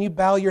matters when you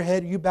bow your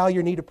head or you bow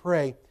your knee to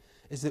pray,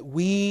 is that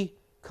we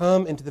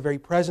come into the very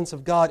presence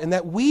of God, and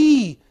that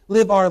we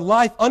live our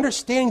life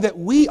understanding that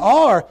we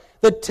are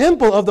the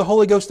temple of the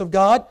Holy Ghost of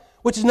God,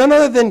 which is none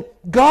other than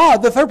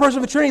God, the third person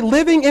of the Trinity,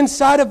 living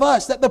inside of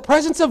us. That the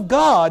presence of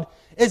God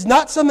is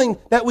not something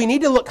that we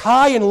need to look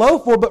high and low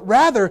for, but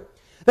rather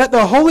that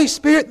the Holy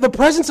Spirit, the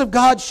presence of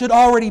God, should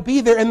already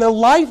be there, and the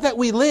life that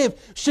we live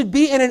should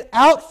be in an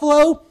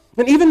outflow,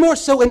 and even more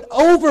so an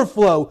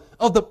overflow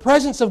of the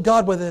presence of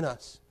God within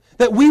us.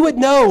 That we would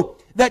know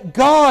that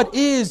God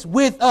is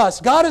with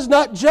us. God is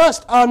not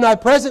just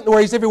omnipresent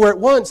where He's everywhere at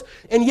once.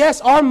 And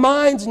yes, our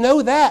minds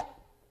know that.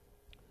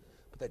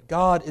 But that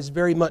God is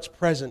very much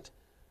present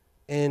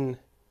in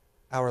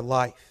our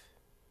life.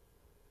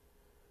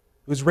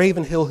 It was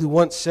Ravenhill who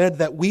once said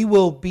that we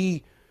will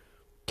be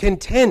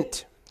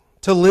content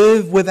to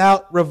live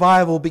without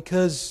revival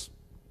because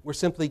we're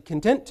simply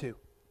content to.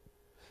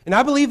 And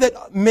I believe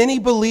that many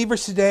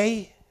believers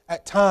today,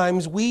 at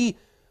times, we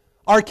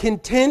are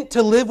content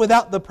to live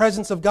without the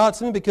presence of God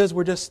simply because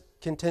we're just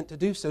content to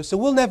do so. So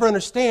we'll never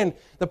understand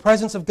the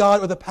presence of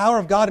God or the power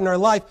of God in our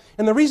life.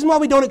 And the reason why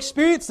we don't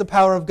experience the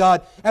power of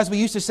God, as we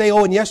used to say,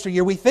 in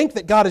yesteryear, we think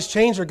that God has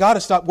changed or God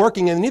has stopped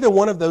working, and neither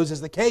one of those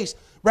is the case.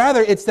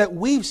 Rather, it's that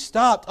we've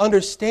stopped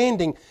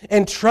understanding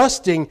and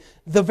trusting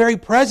the very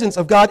presence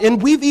of God.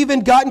 And we've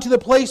even gotten to the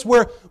place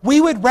where we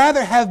would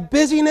rather have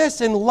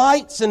busyness and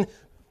lights and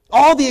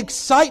all the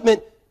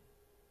excitement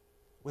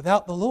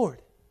without the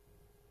Lord.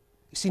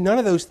 You see, none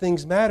of those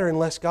things matter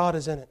unless God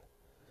is in it.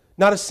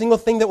 Not a single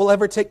thing that will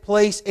ever take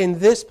place in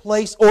this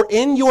place or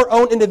in your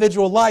own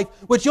individual life,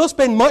 which you'll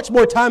spend much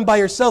more time by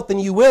yourself than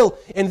you will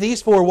in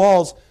these four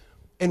walls.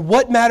 And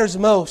what matters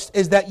most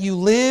is that you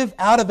live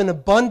out of an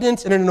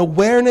abundance and an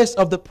awareness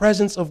of the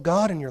presence of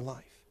God in your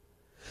life.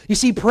 You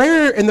see,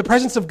 prayer and the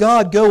presence of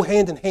God go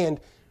hand in hand,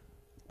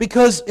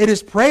 because it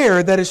is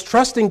prayer that is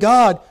trusting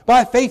God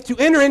by faith to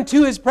enter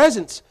into His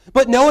presence,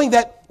 but knowing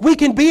that we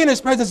can be in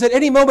His presence at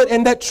any moment,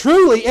 and that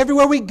truly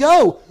everywhere we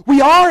go,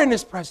 we are in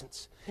His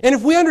presence. And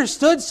if we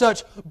understood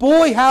such,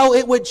 boy, how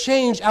it would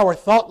change our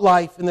thought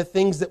life and the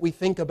things that we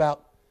think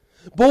about.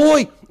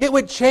 Boy, it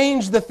would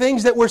change the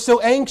things that we're so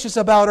anxious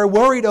about or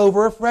worried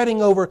over or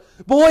fretting over.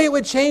 Boy, it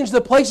would change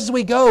the places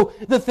we go,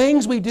 the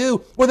things we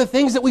do, or the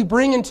things that we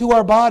bring into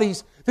our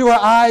bodies through our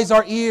eyes,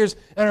 our ears,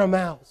 and our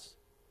mouths.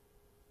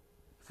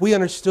 If we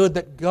understood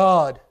that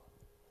God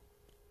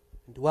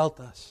indwelt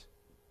us.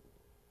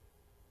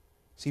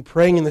 See,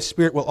 praying in the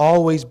Spirit will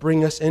always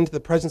bring us into the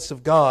presence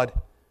of God.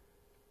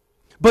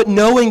 But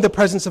knowing the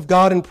presence of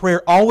God in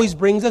prayer always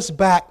brings us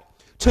back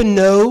to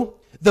know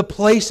the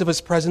place of His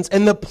presence.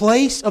 And the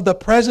place of the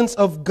presence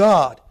of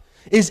God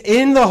is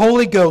in the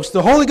Holy Ghost.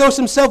 The Holy Ghost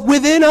Himself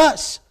within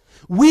us.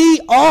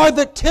 We are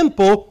the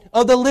temple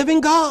of the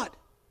living God.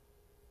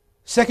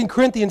 2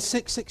 Corinthians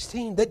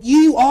 6:16, that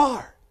you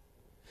are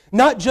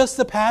not just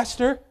the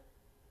pastor,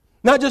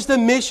 not just a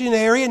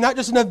missionary, and not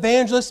just an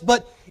evangelist,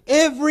 but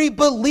every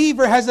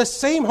believer has the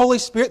same Holy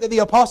Spirit that the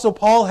Apostle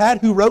Paul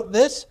had, who wrote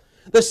this.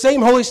 The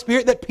same Holy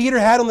Spirit that Peter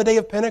had on the day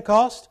of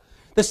Pentecost.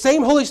 The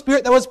same Holy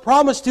Spirit that was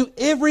promised to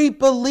every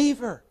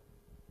believer.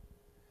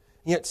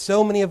 And yet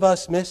so many of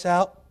us miss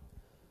out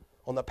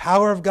on the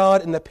power of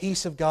God and the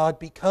peace of God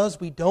because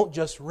we don't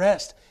just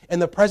rest in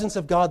the presence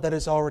of God that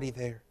is already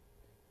there.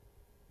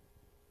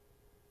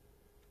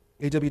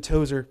 A.W.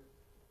 Tozer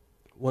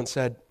once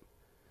said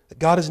that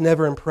God is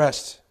never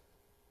impressed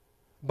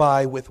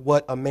with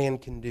what a man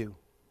can do.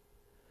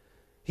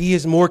 He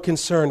is more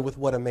concerned with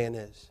what a man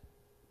is.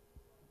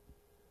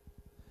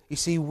 You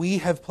see, we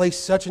have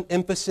placed such an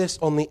emphasis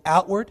on the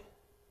outward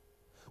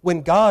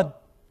when God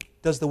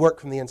does the work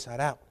from the inside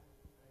out.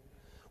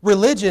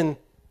 Religion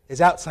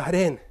is outside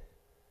in.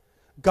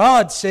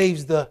 God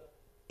saves the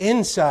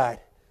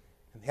inside,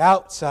 and the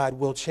outside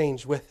will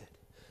change with it.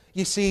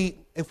 You see,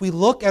 if we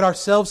look at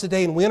ourselves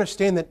today and we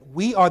understand that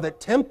we are the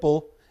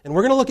temple, and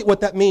we're going to look at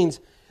what that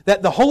means,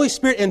 that the Holy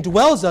Spirit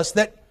indwells us,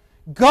 that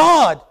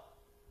God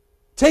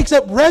takes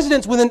up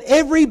residence within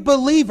every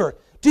believer.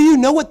 Do you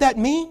know what that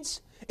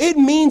means? It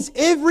means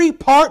every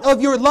part of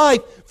your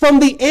life, from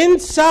the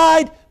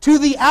inside to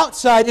the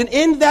outside, and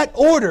in that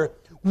order,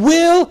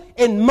 will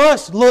and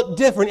must look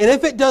different. And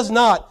if it does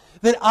not,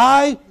 then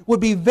I would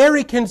be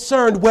very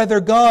concerned whether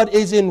God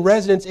is in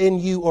residence in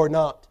you or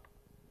not.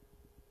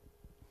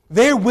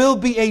 There will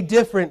be a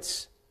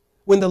difference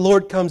when the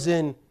Lord comes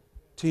in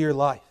to your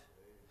life.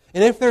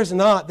 And if there's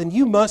not, then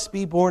you must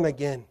be born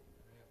again.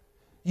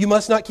 You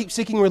must not keep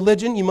seeking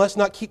religion. You must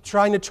not keep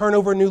trying to turn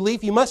over a new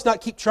leaf. You must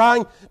not keep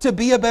trying to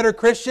be a better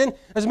Christian.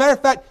 As a matter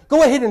of fact,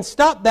 go ahead and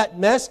stop that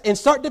mess and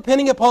start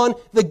depending upon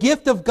the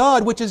gift of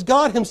God, which is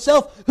God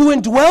Himself who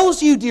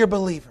indwells you, dear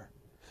believer.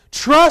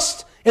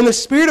 Trust in the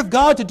Spirit of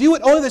God to do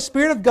what only the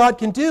Spirit of God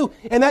can do,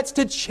 and that's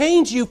to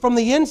change you from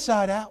the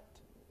inside out.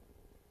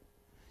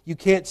 You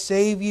can't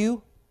save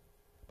you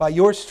by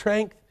your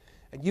strength,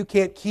 and you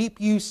can't keep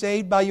you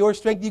saved by your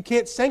strength. You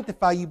can't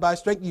sanctify you by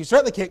strength. You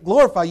certainly can't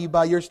glorify you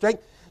by your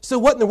strength. So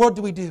what in the world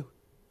do?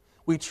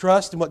 We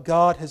trust in what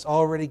God has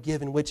already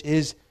given, which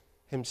is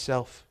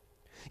Himself.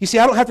 You see,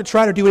 I don't have to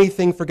try to do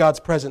anything for God's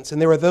presence. And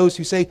there are those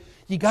who say,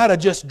 you got to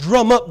just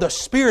drum up the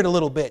Spirit a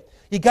little bit.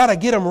 You got to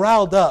get them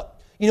riled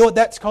up. You know what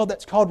that's called?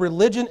 That's called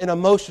religion and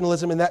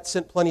emotionalism, and that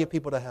sent plenty of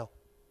people to hell.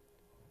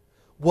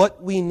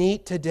 What we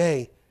need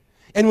today,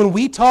 and when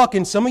we talk,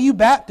 and some of you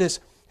Baptists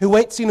who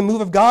ain't seen a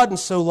move of God in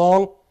so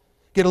long,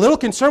 get a little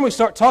concerned. We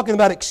start talking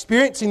about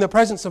experiencing the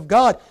presence of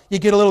God. You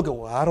get a little go,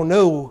 well, I don't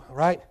know,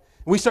 right?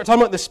 And we start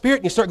talking about the Spirit,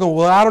 and you start going,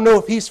 well, I don't know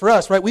if He's for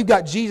us, right? We've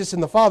got Jesus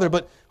and the Father,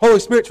 but Holy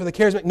Spirit's for the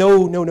charismatic.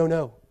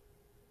 No.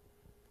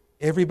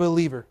 Every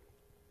believer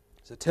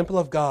is a temple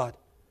of God.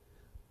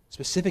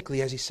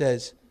 Specifically, as He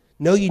says,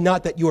 know ye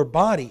not that your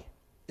body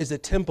is a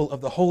temple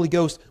of the Holy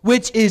Ghost,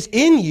 which is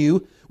in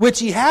you,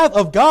 which ye have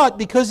of God,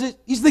 because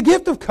He's the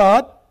gift of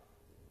God,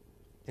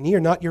 and ye are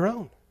not your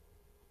own.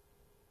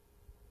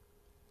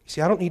 See,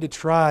 I don't need to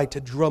try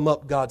to drum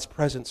up God's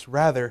presence.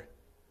 Rather,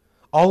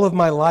 all of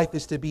my life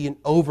is to be an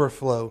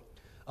overflow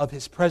of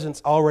His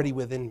presence already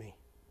within me.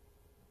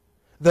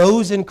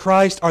 Those in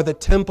Christ are the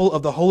temple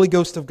of the Holy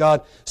Ghost of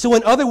God. So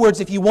in other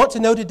words, if you want to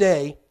know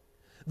today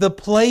the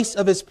place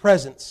of His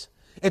presence,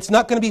 it's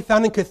not going to be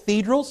found in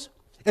cathedrals.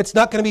 It's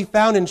not going to be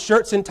found in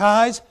shirts and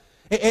ties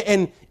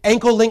and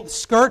ankle-length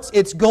skirts.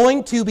 It's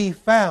going to be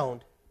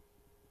found,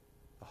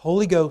 the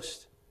Holy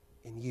Ghost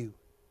in you,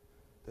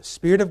 the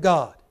Spirit of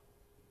God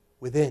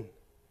within.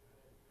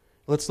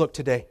 Let's look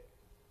today.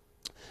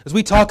 As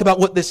we talk about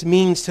what this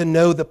means to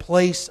know the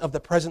place of the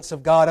presence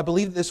of God, I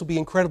believe that this will be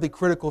incredibly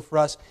critical for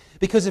us,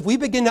 because if we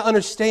begin to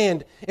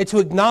understand and to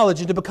acknowledge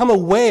and to become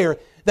aware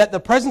that the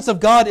presence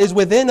of God is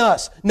within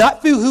us,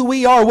 not through who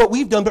we are or what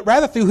we've done, but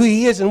rather through who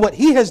He is and what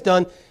He has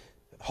done,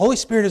 the Holy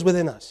Spirit is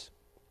within us.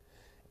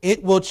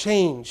 It will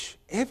change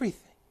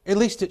everything. At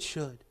least it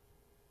should.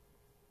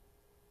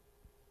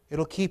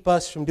 It'll keep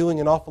us from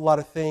doing an awful lot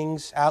of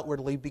things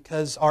outwardly,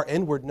 because our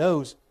inward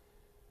knows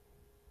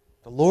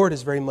the Lord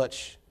is very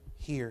much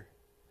here.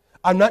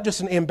 I'm not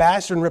just an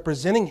ambassador and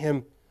representing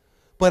Him,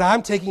 but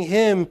I'm taking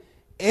Him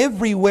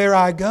everywhere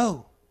I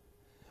go.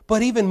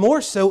 But even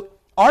more so,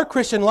 our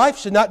Christian life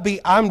should not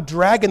be I'm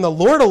dragging the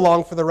Lord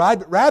along for the ride,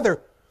 but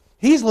rather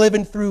He's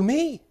living through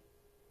me.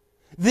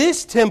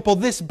 This temple,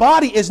 this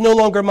body is no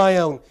longer my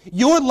own.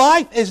 Your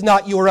life is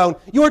not your own.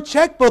 Your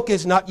checkbook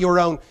is not your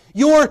own.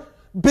 Your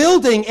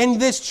building and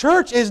this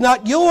church is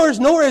not yours,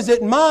 nor is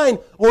it mine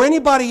or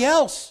anybody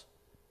else.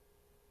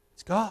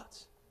 It's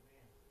God's.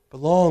 It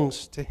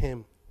belongs to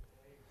Him.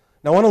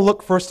 Now I want to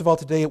look first of all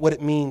today at what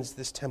it means,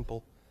 this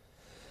temple.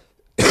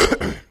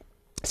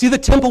 See, the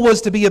temple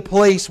was to be a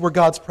place where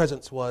God's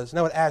presence was. And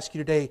I would ask you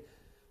today,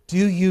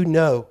 do you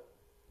know,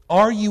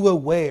 are you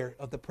aware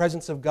of the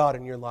presence of God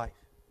in your life?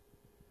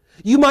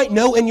 You might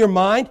know in your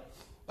mind,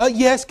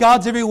 yes,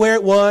 God's everywhere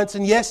at once,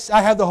 and yes,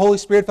 I have the Holy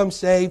Spirit if I'm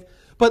saved.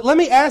 But let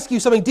me ask you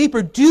something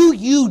deeper. Do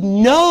you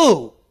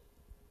know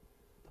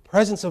the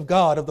presence of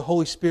God, of the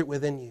Holy Spirit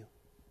within you?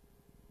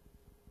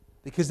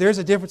 Because there's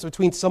a difference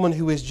between someone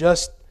who is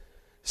just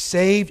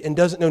saved and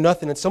doesn't know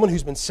nothing, and someone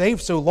who's been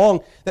saved so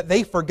long that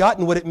they've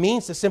forgotten what it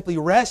means to simply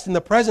rest in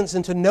the presence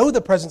and to know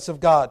the presence of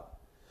God.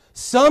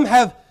 Some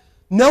have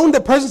known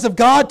the presence of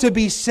God to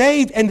be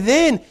saved and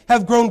then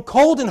have grown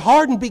cold and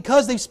hardened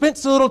because they've spent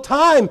so little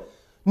time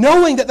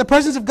knowing that the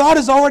presence of God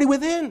is already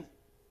within.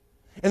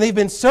 And they've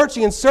been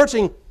searching and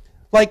searching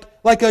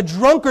like a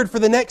drunkard for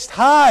the next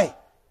high,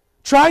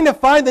 trying to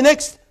find the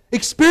next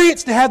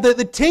experience to have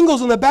the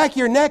tingles on the back of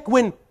your neck,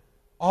 when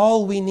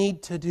all we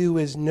need to do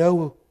is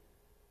know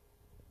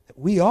that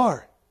we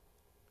are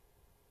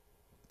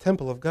the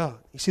temple of God.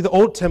 You see, the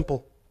old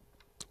temple,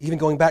 even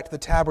going back to the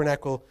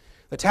tabernacle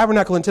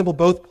and temple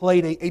both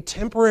played a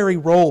temporary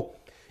role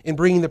in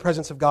bringing the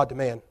presence of God to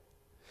man.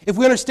 If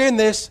we understand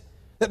this,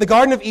 that the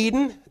Garden of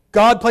Eden,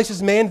 God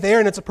places man there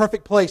and it's a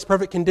perfect place,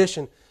 perfect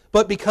condition.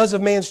 But because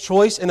of man's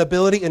choice and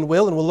ability and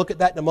will, and we'll look at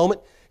that in a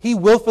moment, he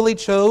willfully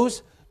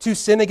chose to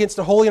sin against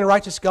a holy and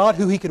righteous God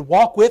who he could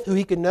walk with, who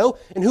he could know,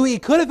 and who he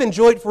could have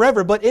enjoyed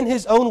forever. But in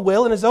his own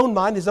will, in his own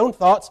mind, his own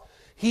thoughts,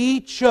 he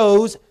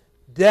chose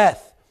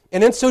death.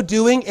 And in so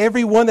doing,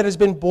 everyone that has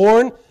been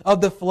born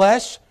of the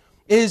flesh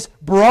is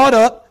brought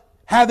up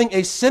having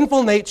a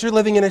sinful nature,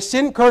 living in a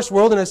sin-cursed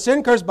world, in a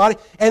sin-cursed body,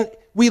 and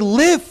we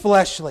live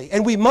fleshly,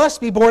 and we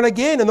must be born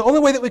again. And the only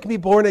way that we can be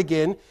born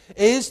again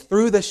is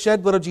through the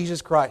shed blood of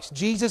Jesus Christ.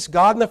 Jesus,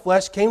 God in the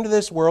flesh, came to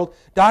this world,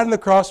 died on the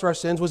cross for our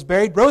sins, was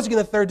buried, rose again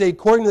the third day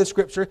according to the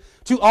Scripture,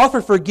 to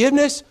offer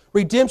forgiveness,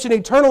 redemption,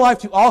 eternal life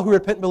to all who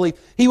repent and believe.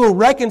 He will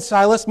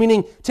reconcile us,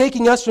 meaning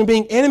taking us from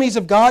being enemies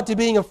of God to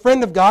being a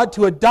friend of God,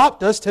 to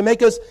adopt us, to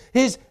make us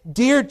His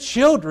dear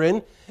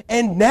children.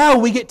 And now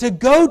we get to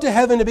go to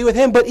heaven to be with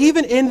Him. But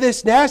even in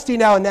this nasty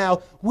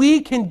now,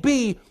 we can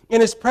be in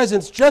His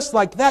presence just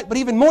like that. But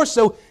even more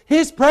so,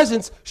 His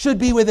presence should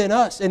be within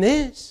us and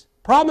is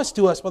promised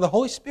to us by the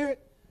Holy Spirit.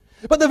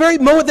 But the very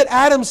moment that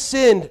Adam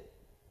sinned,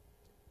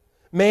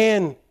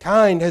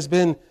 mankind has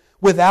been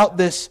without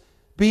this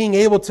being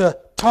able to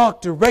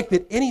talk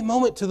directly at any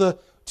moment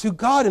to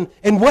God.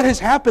 And what has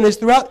happened is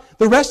throughout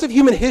the rest of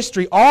human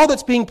history, all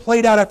that's being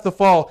played out after the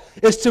fall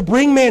is to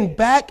bring man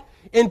back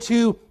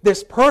into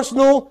this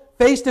personal,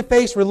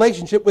 face-to-face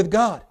relationship with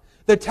God.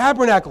 The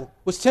tabernacle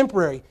was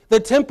temporary.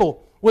 The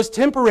temple was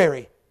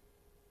temporary.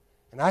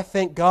 And I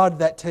thank God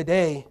that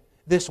today,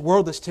 this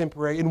world is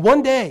temporary. And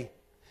one day,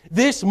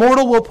 this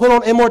mortal will put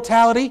on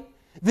immortality.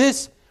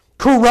 This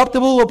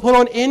corruptible will put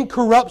on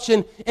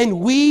incorruption. And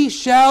we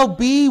shall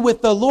be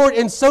with the Lord,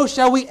 and so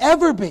shall we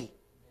ever be.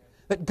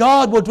 That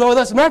God will dwell with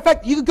us. As a matter of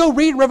fact, you could go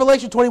read in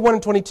Revelation 21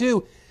 and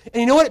 22.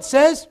 And you know what it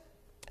says?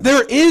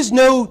 There is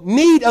no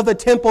need of a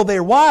temple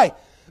there. Why?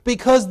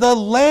 Because the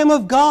Lamb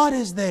of God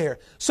is there.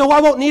 So I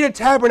won't need a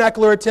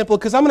tabernacle or a temple,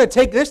 because I'm going to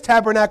take this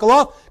tabernacle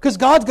off, because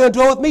God's going to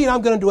dwell with me and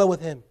I'm going to dwell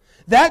with Him.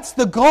 That's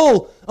the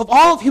goal of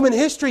all of human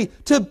history,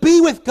 to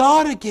be with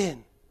God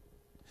again.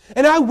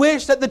 And I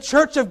wish that the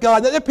church of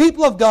God, that the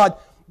people of God,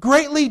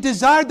 greatly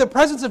desired the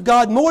presence of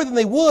God more than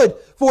they would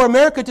for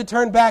America to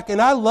turn back.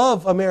 And I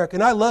love America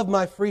and I love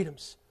my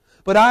freedoms.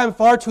 But I am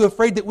far too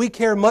afraid that we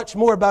care much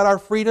more about our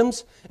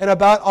freedoms and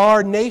about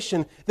our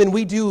nation than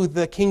we do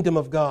the kingdom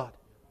of God.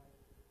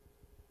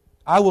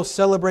 I will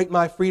celebrate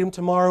my freedom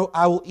tomorrow.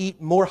 I will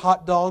eat more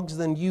hot dogs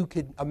than you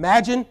could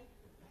imagine.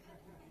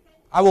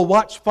 I will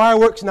watch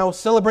fireworks and I will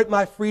celebrate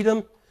my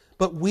freedom.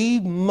 But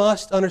we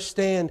must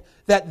understand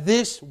that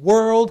this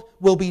world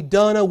will be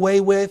done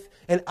away with,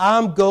 and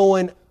I'm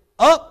going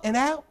up and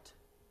out.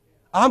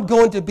 I'm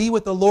going to be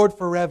with the Lord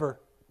forever.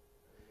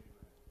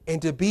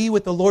 And to be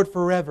with the Lord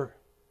forever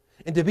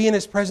and to be in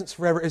His presence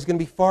forever is going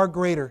to be far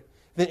greater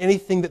than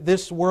anything that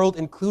this world,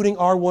 including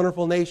our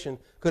wonderful nation,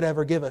 could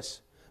ever give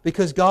us.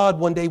 Because God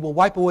one day will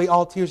wipe away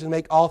all tears and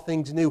make all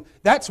things new.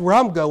 That's where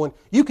I'm going.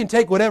 You can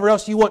take whatever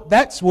else you want.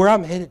 That's where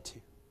I'm headed to.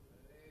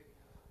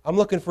 I'm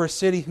looking for a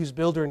city whose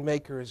builder and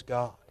maker is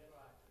God.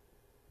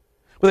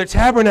 Well, the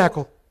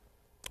tabernacle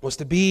was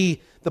to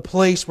be the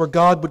place where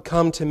God would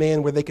come to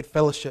man, where they could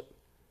fellowship.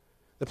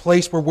 The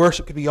place where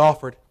worship could be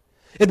offered.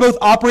 It both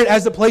operated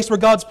as the place where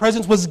God's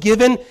presence was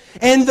given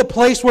and the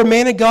place where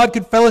man and God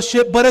could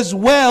fellowship, but as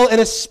well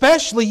and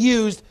especially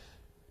used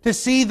to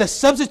see the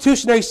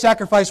substitutionary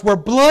sacrifice where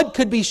blood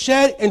could be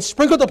shed and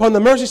sprinkled upon the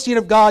mercy seat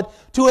of God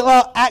to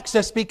allow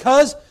access,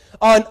 because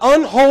an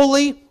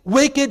unholy,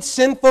 wicked,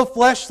 sinful,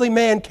 fleshly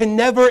man can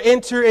never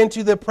enter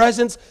into the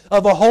presence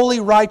of a holy,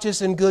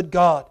 righteous, and good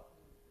God.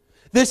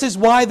 This is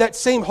why that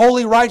same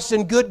holy, righteous,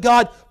 and good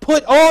God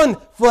put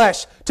on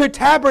flesh to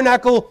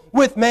tabernacle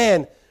with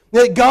man.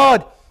 That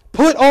God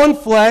put on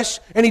flesh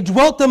and He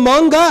dwelt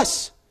among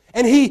us.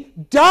 And He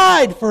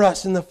died for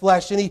us in the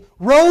flesh. And He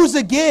rose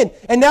again.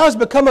 And now has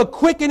become a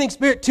quickening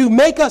spirit to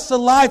make us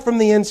alive from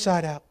the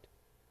inside out.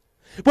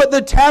 But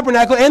the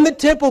tabernacle and the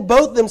temple,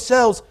 both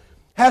themselves,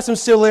 have some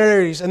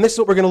similarities. And this is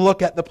what we're going to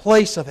look at, the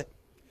place of it.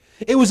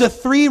 It was a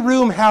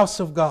 3-room house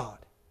of God.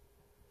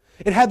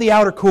 It had the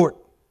outer court.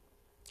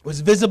 It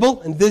was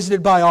visible and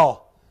visited by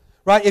all.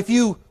 Right? If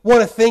you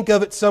want to think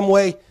of it some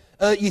way,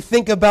 you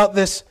think about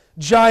this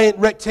giant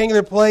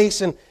rectangular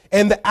place, and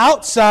the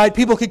outside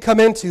people could come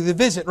into the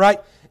visit, right?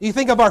 You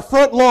think of our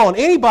front lawn.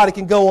 Anybody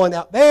can go on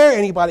out there.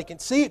 Anybody can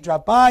see it,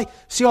 drive by,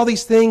 see all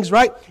these things,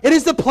 right? It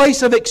is the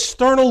place of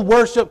external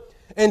worship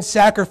and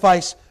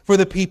sacrifice for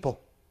the people.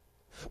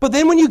 But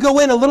then when you go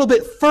in a little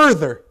bit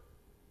further,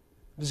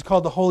 this is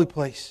called the holy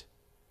place.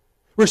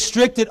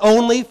 Restricted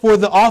only for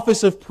the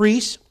office of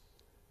priest.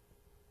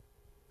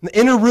 The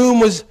inner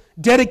room was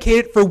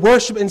dedicated for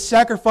worship and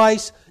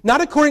sacrifice, not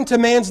according to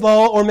man's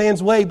law or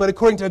man's way, but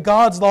according to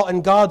God's law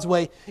and God's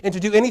way. And to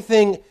do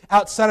anything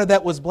outside of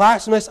that was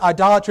blasphemous,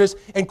 idolatrous,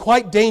 and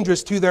quite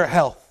dangerous to their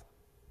health.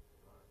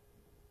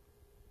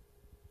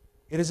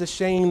 It is a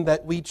shame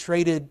that we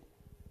traded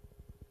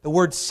the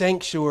word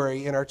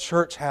sanctuary in our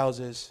church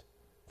houses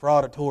for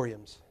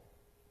auditoriums.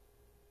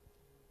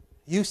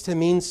 It used to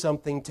mean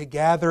something to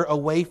gather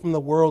away from the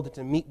world and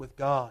to meet with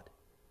God.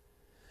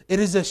 It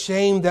is a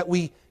shame that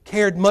we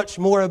cared much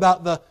more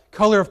about the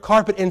color of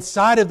carpet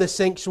inside of the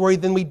sanctuary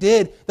than we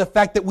did the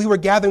fact that we were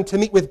gathering to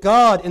meet with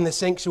God in the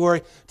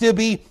sanctuary, to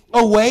be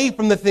away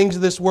from the things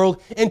of this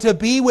world and to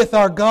be with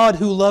our God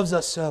who loves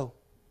us so.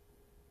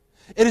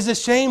 It is a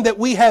shame that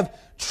we have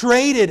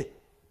traded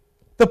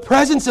the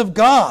presence of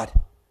God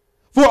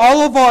for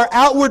all of our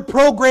outward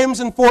programs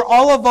and for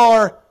all of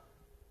our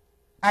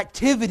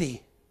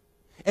activity.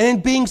 And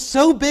in being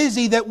so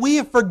busy that we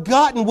have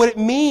forgotten what it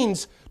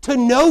means to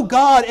know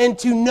God and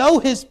to know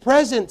His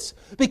presence.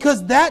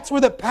 Because that's where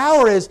the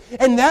power is,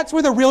 and that's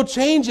where the real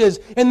change is,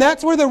 and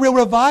that's where the real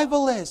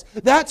revival is.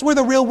 That's where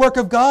the real work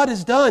of God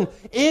is done,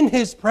 in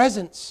His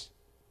presence.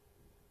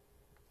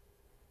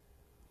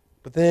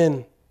 But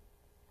then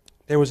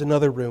there was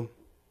another room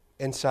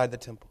inside the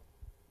temple.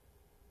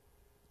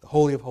 The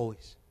Holy of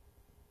Holies.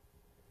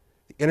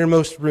 The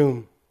innermost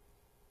room,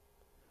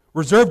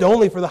 reserved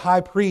only for the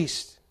high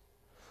priest,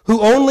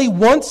 who only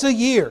once a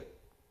year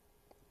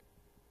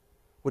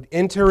would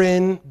enter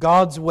in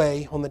God's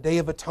way on the Day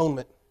of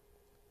Atonement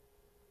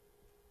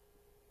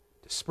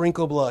to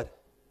sprinkle blood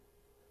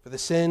for the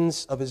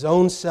sins of His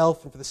own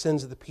self and for the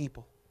sins of the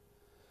people.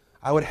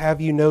 I would have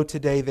you know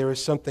today there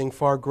is something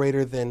far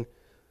greater than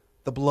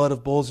the blood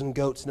of bulls and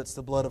goats, and it's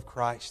the blood of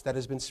Christ that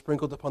has been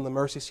sprinkled upon the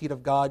mercy seat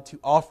of God to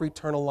offer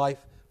eternal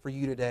life for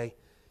you today.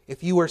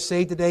 If you are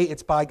saved today,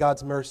 it's by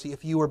God's mercy.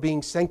 If you are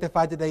being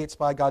sanctified today, it's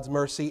by God's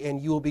mercy, and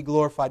you will be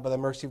glorified by the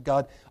mercy of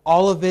God.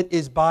 All of it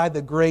is by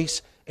the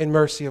grace and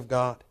mercy of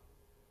God.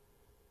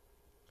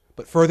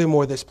 But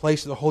furthermore, this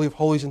place of the Holy of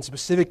Holies, and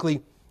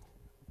specifically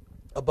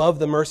above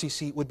the mercy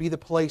seat, would be the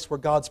place where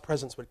God's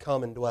presence would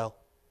come and dwell.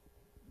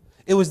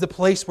 It was the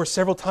place where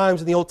several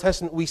times in the Old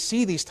Testament we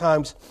see these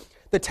times,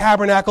 the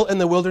tabernacle in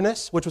the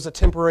wilderness, which was a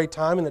temporary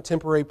time and a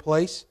temporary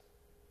place.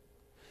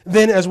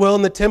 Then as well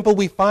in the temple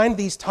we find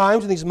these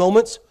times and these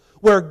moments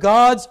where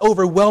God's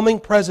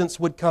overwhelming presence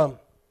would come.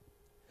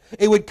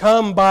 It would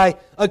come by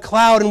a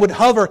cloud and would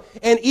hover.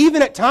 And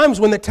even at times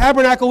when the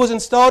tabernacle was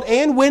installed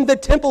and when the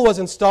temple was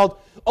installed,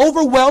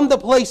 overwhelmed the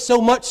place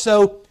so much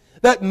so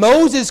that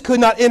Moses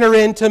could not enter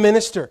in to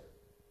minister.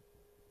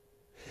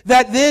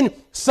 That then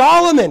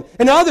Solomon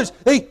and others,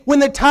 when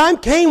the time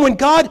came when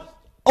God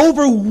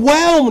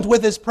overwhelmed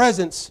with His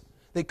presence,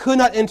 they could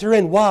not enter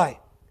in. Why?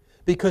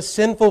 Because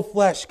sinful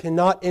flesh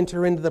cannot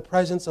enter into the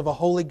presence of a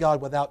holy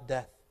God without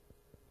death.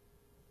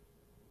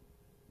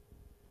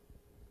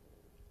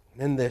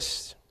 And in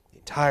this, the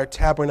entire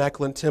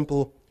tabernacle and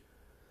temple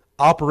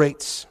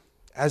operates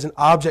as an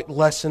object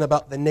lesson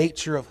about the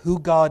nature of who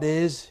God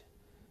is,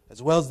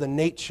 as well as the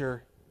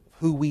nature of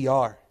who we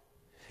are,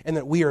 and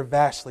that we are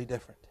vastly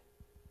different.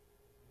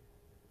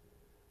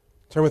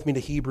 Turn with me to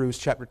Hebrews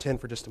chapter 10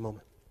 for just a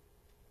moment.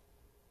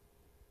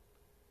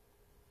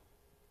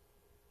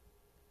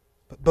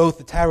 But both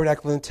the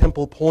tabernacle and the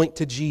temple point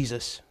to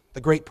Jesus, the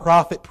great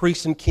prophet,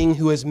 priest, and king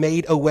who has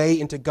made a way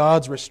into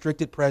God's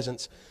restricted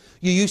presence.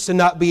 You used to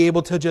not be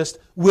able to just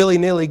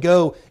willy-nilly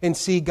go and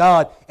see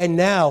God, and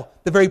now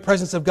the very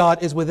presence of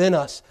God is within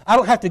us. I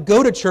don't have to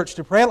go to church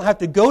to pray. I don't have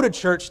to go to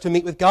church to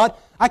meet with God.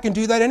 I can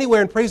do that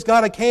anywhere, and praise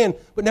God I can.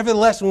 But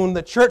nevertheless, when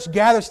the church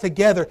gathers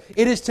together,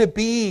 it is to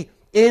be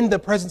in the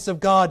presence of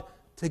God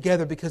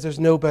together, because there's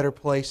no better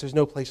place. There's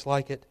no place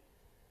like it.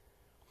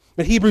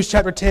 But Hebrews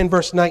chapter 10,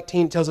 verse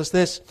 19 tells us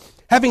this: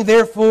 having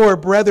therefore,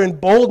 brethren,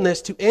 boldness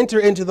to enter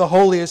into the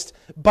holiest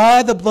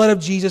by the blood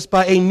of Jesus,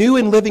 by a new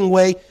and living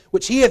way,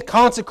 which He hath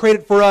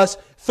consecrated for us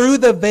through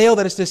the veil,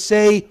 that is to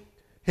say,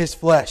 His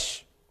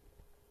flesh.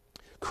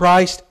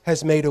 Christ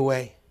has made a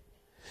way.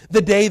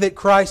 The day that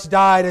Christ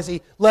died, as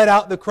He let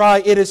out the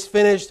cry, "It is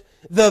finished,"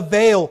 the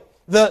veil,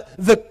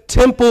 the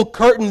temple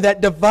curtain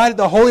that divided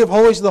the Holy of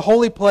Holies to the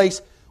holy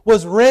place,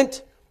 was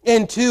rent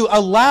into,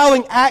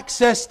 allowing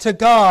access to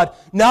God,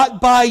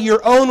 not by your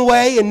own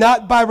way and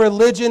not by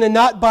religion and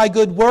not by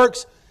good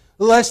works,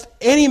 lest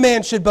any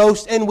man should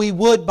boast, and we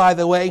would, by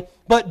the way,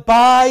 but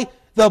by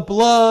the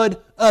blood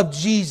of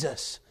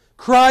Jesus.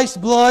 Christ's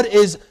blood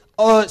is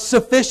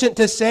sufficient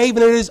to save,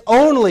 and it is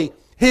only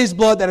His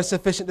blood that is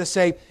sufficient to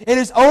save. It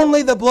is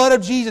only the blood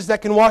of Jesus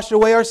that can wash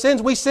away our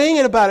sins. We sing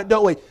it about it,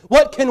 don't we?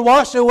 What can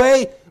wash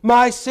away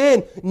my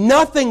sin?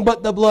 Nothing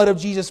but the blood of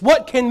Jesus.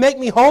 What can make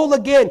me whole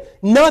again?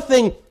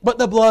 Nothing but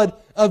the blood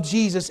of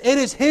Jesus. It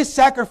is His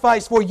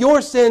sacrifice for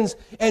your sins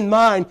and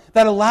mine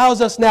that allows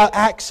us now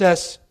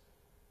access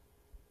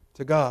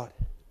to God.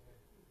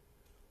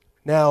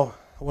 Now,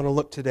 I want to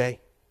look today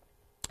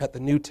at the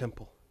new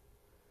temple.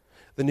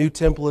 The new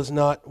temple is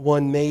not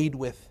one made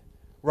with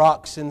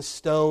rocks and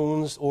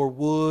stones or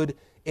wood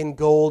and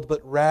gold, but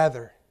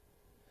rather,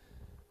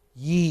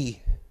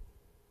 ye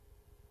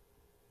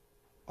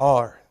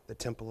are the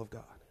temple of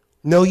God.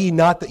 Know ye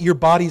not that your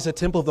body is a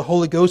temple of the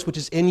Holy Ghost, which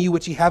is in you,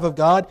 which ye have of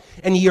God,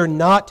 and ye are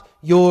not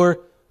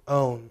your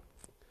own.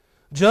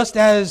 Just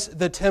as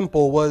the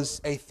temple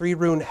was a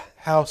three-roomed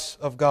house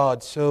of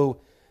God, so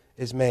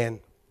is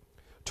man.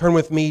 Turn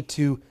with me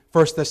to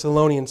 1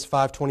 Thessalonians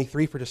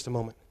 5:23 for just a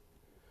moment.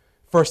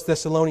 1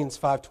 Thessalonians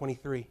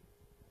 5:23.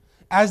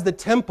 As the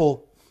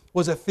temple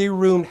was a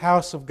three-roomed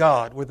house of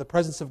God, where the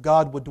presence of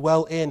God would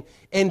dwell in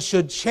and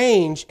should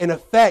change and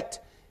affect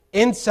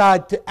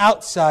inside to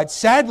outside.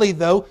 Sadly,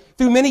 though,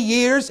 through many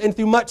years and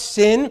through much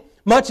sin,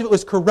 much of it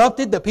was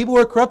corrupted, the people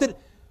were corrupted.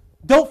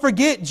 Don't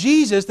forget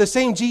Jesus, the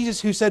same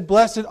Jesus who said,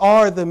 "Blessed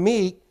are the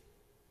meek,"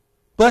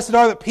 Blessed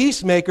are the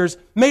peacemakers,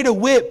 made a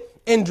whip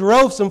and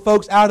drove some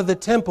folks out of the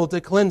temple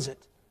to cleanse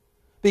it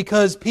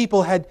because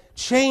people had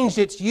changed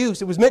its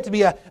use. It was meant to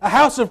be a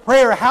house of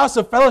prayer, a house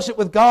of fellowship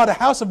with God, a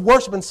house of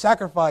worship and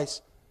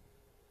sacrifice.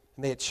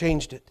 And they had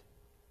changed it.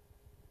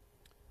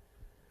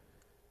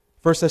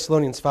 1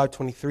 Thessalonians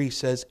 5:23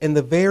 says, "And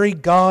the very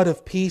God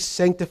of peace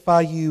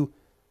sanctify you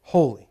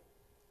wholly.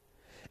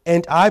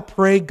 And I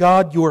pray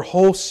God your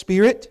whole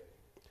spirit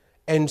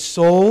and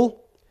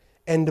soul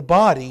and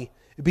body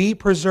be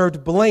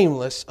preserved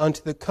blameless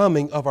unto the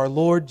coming of our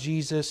Lord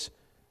Jesus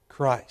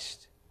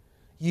Christ."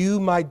 You,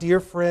 my dear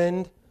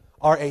friend,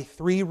 are a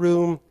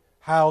 3-room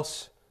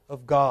house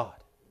of God,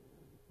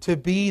 to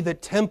be the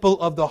temple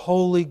of the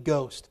Holy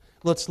Ghost.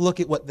 Let's look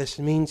at what this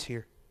means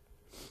here.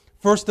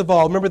 First of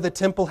all, remember the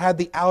temple had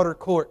the outer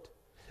court.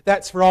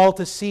 That's for all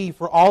to see,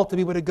 for all to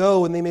be able to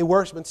go, and they may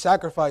worship and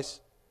sacrifice.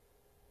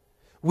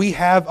 We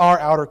have our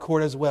outer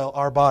court as well,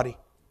 our body.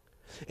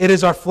 It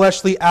is our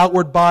fleshly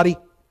outward body.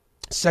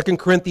 2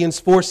 Corinthians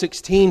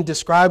 4:16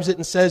 describes it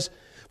and says,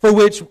 "For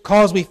which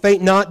cause we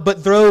faint not,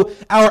 but though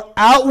our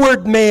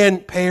outward man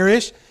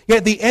perish,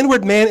 yet the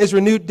inward man is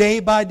renewed day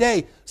by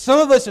day." Some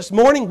of us this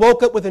morning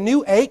woke up with a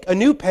new ache, a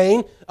new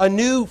pain, a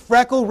new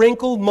freckle,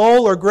 wrinkle,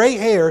 mole, or gray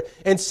hair.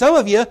 And some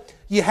of you,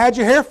 you had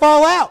your hair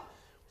fall out.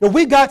 Now,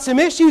 we've got some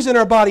issues in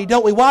our body,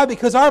 don't we? Why?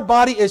 Because our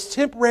body is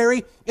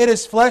temporary, it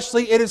is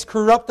fleshly, it is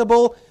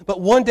corruptible.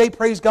 But one day,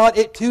 praise God,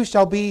 it too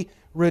shall be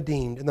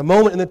redeemed. In the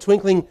moment, in the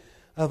twinkling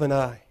of an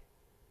eye.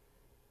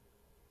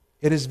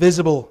 It is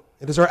visible.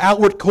 It is our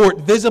outward court,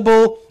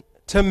 visible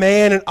to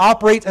man, and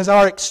operates as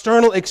our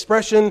external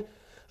expression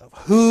of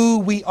who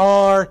we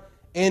are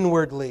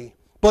inwardly.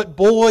 But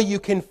boy, you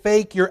can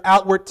fake your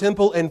outward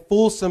temple and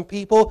fool some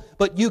people,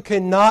 but you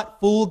cannot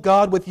fool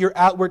God with your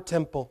outward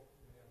temple.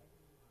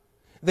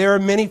 There are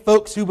many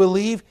folks who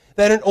believe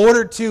that in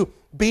order to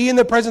be in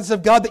the presence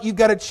of God, that you've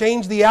got to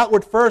change the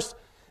outward first.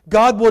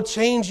 God will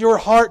change your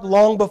heart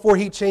long before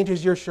He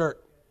changes your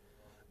shirt.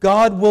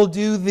 God will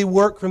do the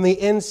work from the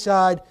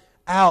inside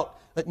out.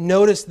 But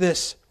notice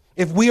this.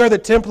 If we are the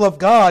temple of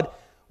God,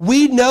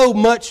 we know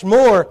much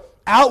more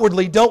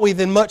outwardly, don't we,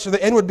 than much of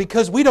the inward,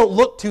 because we don't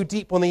look too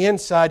deep on the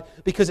inside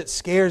because it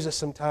scares us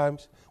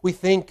sometimes. We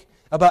think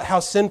about how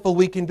sinful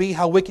we can be,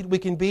 how wicked we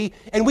can be,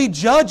 and we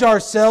judge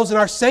ourselves and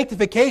our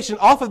sanctification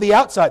off of the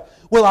outside.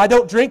 Well, I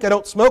don't drink, I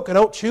don't smoke, I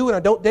don't chew, and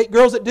I don't date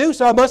girls that do,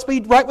 so I must be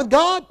right with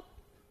God.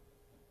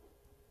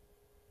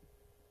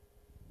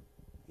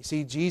 You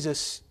see,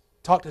 Jesus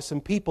talked to some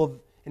people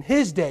in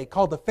His day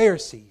called the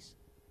Pharisees.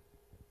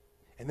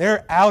 And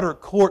their outer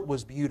court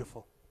was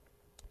beautiful.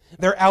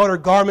 Their outer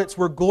garments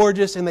were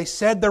gorgeous, and they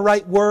said the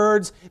right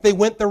words, they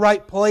went the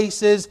right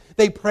places,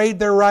 they prayed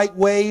their right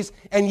ways,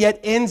 and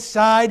yet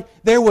inside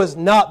there was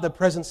not the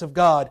presence of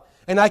God.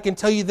 And I can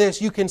tell you this,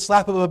 you can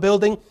slap up a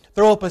building,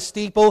 throw up a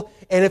steeple,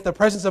 and if the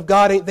presence of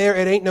God ain't there,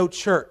 it ain't no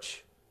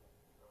church.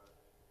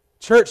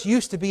 Church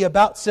used to be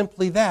about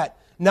simply that,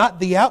 not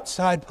the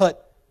outside,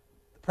 but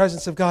the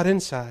presence of God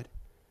inside.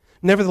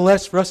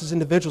 Nevertheless, for us as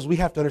individuals, we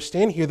have to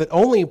understand here that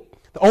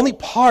the only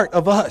part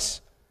of us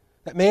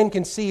that man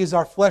can see is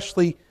our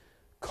fleshly,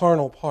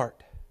 carnal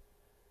part.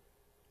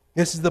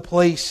 This is the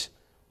place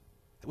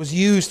that was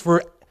used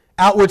for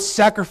outward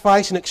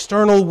sacrifice and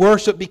external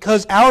worship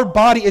because our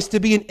body is to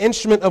be an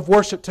instrument of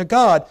worship to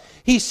God.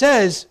 He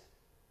says,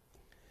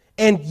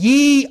 "And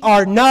ye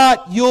are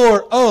not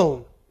your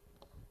own."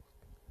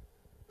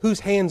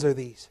 Whose hands are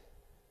these?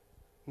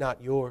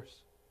 Not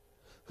yours.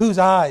 Whose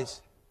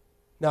eyes?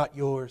 Not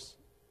yours.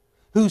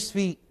 Whose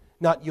feet?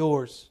 Not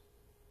yours.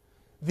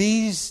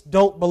 These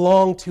don't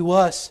belong to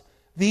us.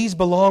 These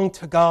belong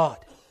to God.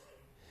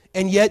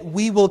 And yet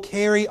we will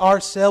carry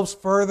ourselves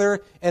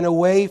further and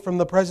away from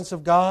the presence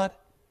of God.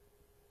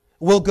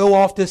 We'll go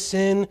off to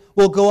sin.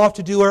 We'll go off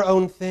to do our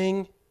own thing.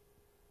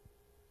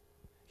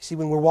 You see,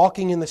 when we're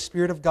walking in the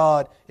Spirit of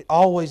God, it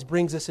always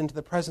brings us into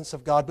the presence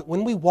of God. But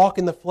when we walk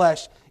in the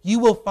flesh, you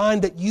will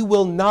find that you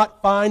will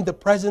not find the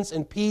presence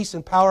and peace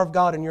and power of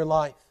God in your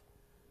life.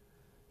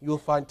 You will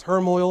find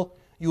turmoil.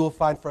 You will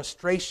find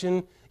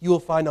frustration. You will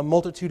find a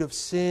multitude of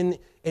sin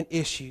and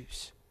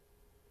issues.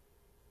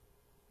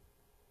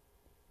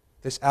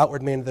 This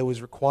outward man, though,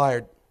 is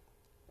required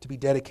to be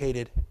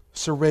dedicated,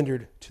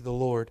 surrendered to the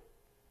Lord.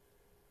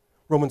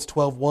 Romans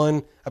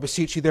 12:1, "I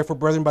beseech you, therefore,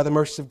 brethren, by the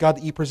mercies of God,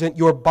 that ye present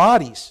your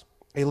bodies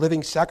a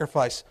living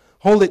sacrifice,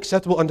 wholly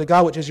acceptable unto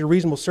God, which is your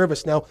reasonable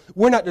service." Now,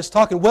 we're not just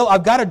talking, well,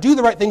 I've got to do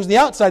the right things on the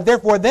outside,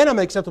 therefore then I'm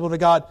acceptable to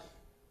God.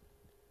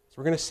 So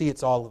we're going to see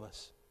it's all of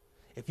us.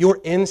 If your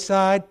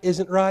inside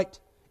isn't right,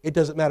 it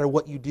doesn't matter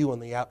what you do on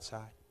the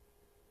outside.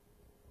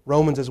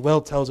 Romans as well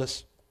tells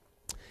us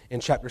in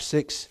chapter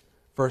 6,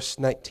 verse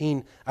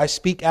 19, "I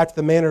speak after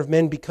the manner of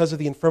men because of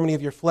the infirmity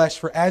of your flesh.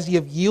 For as ye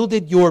have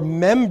yielded your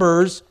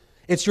members,"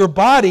 it's your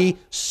body,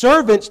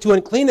 "servants to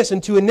uncleanness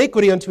and to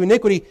iniquity unto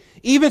iniquity,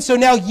 even so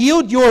now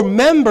yield your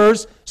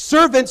members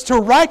servants to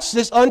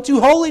righteousness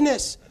unto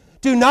holiness."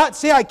 Do not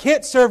say, "I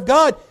can't serve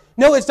God."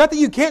 No, it's not that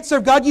you can't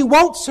serve God, you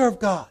won't serve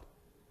God.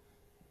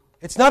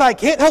 It's not, "I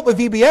can't help with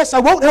VBS, I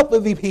won't help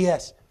with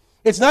VBS."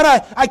 It's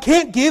not I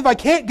can't give, I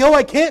can't go,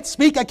 I can't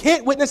speak, I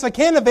can't witness, I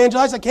can't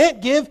evangelize, I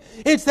can't give.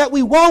 It's that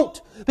we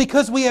won't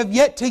because we have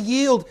yet to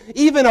yield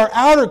even our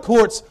outer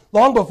courts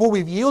long before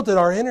we've yielded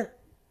our inner.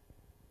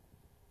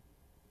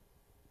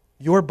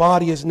 Your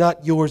body is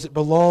not yours. It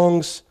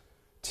belongs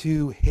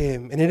to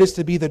Him. And it is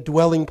to be the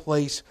dwelling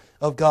place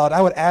of God.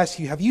 I would ask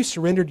you, have you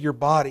surrendered your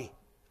body,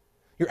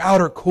 your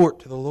outer court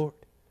to the Lord?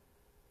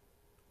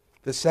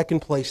 The second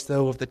place,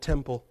 though, of the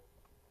temple,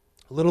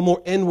 a little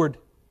more inward,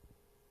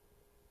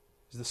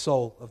 is the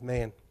soul of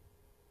man.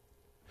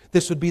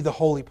 This would be the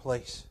holy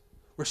place,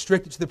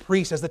 restricted to the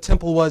priest as the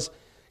temple was.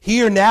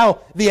 Here now,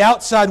 the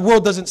outside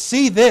world doesn't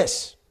see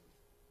this.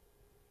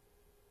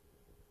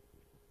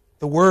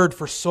 The word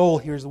for soul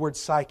here is the word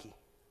psyche.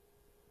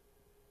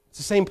 It's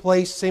the same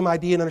place, same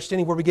idea and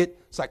understanding where we get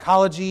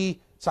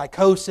psychology,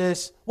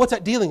 psychosis. What's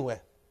that dealing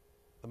with?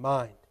 The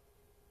mind.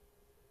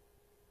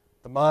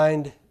 The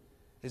mind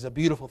is a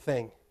beautiful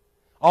thing.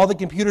 All the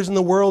computers in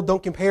the world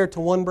don't compare to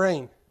one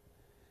brain.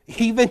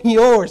 Even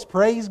yours,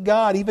 praise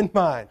God, even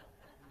mine.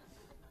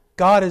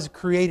 God has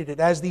created it.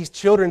 As these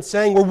children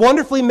sang, we're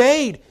wonderfully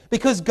made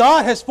because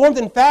God has formed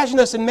and fashioned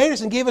us and made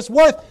us and gave us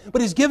worth,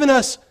 but He's given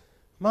us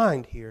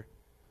mind here.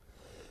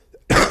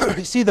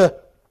 You see, the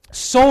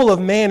soul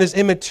of man is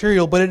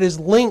immaterial, but it is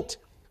linked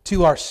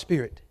to our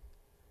spirit.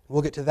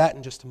 We'll get to that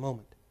in just a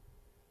moment.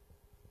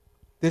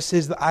 This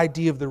is the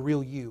idea of the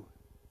real you.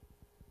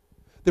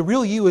 The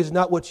real you is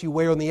not what you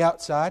wear on the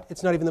outside.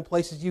 It's not even the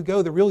places you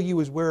go. The real you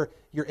is where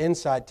your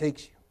inside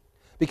takes you.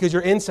 Because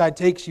your inside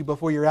takes you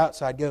before your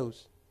outside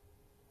goes.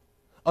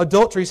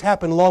 Adulteries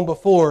happen long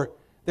before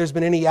there's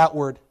been any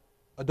outward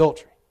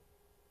adultery.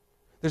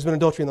 There's been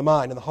adultery in the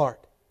mind and the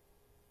heart.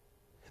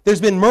 There's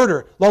been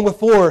murder long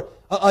before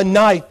a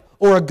knife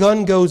or a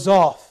gun goes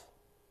off.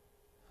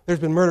 There's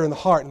been murder in the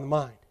heart and the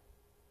mind.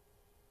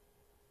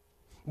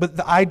 But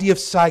the idea of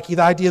psyche,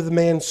 the idea of the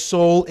man's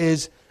soul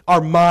is our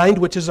mind,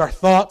 which is our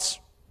thoughts,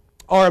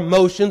 our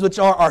emotions, which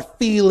are our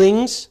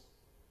feelings,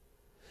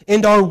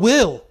 and our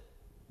will,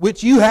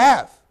 which you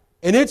have.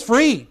 And it's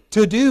free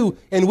to do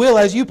and will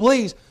as you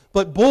please.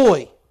 But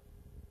boy,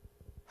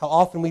 how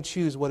often we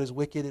choose what is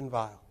wicked and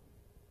vile.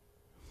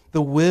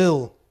 The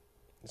will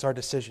is our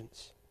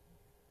decisions.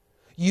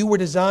 You were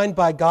designed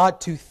by God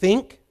to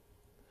think,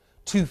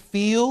 to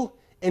feel,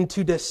 and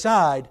to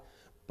decide.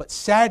 But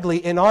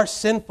sadly, in our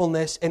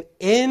sinfulness and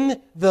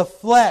in the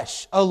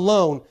flesh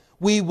alone,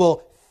 we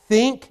will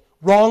think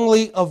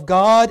wrongly of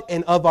God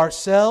and of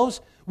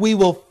ourselves. We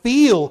will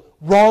feel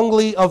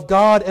wrongly of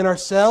God and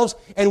ourselves.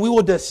 And we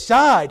will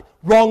decide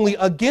wrongly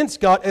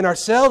against God and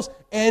ourselves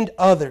and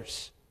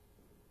others.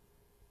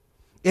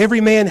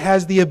 Every man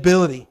has the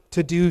ability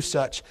to do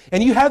such.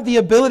 And you have the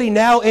ability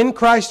now in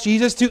Christ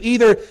Jesus to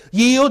either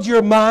yield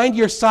your mind,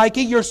 your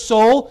psyche, your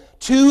soul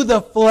to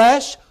the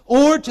flesh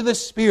or to the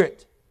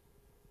Spirit.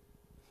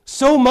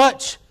 So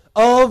much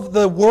of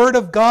the Word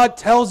of God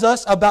tells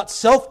us about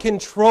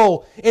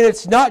self-control. And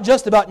it's not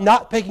just about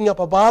not picking up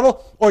a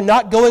bottle or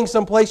not going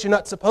someplace you're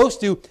not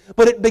supposed to,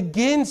 but it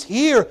begins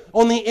here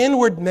on the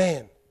inward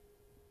man.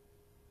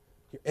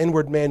 Your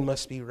inward man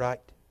must be right.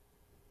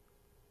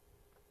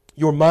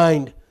 Your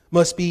mind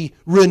must be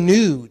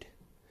renewed.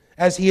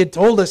 As He had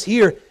told us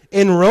here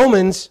in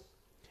Romans,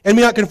 and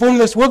be not conformed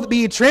to this world, but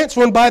be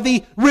transformed by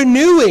the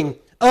renewing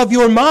of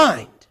your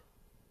mind.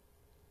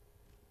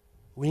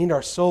 We need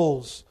our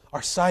souls,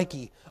 our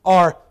psyche,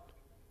 our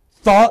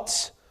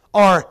thoughts,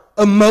 our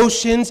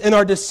emotions, and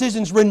our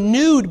decisions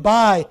renewed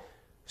by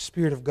the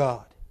Spirit of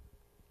God.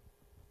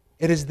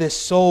 It is this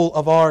soul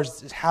of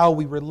ours is how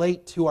we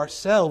relate to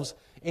ourselves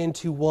and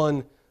to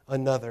one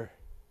another.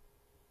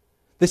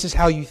 This is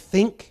how you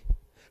think,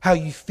 how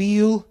you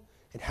feel,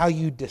 and how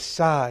you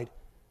decide.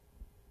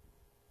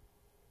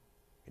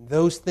 And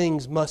those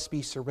things must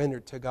be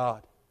surrendered to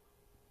God.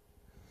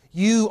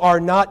 You are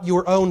not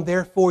your own,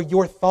 therefore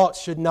your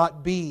thoughts should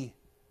not be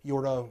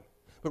your own,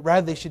 but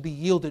rather they should be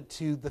yielded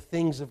to the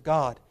things of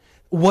God.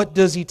 What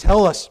does He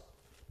tell us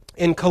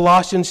in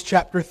Colossians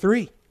chapter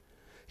 3?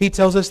 He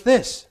tells us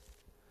this.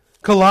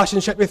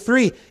 Colossians chapter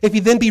 3, if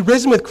you then be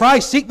risen with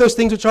Christ, seek those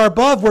things which are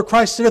above, where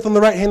Christ sitteth on the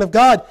right hand of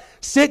God.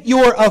 Set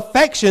your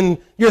affection,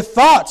 your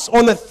thoughts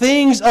on the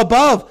things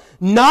above,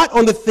 not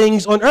on the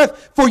things on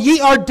earth. For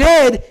ye are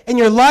dead, and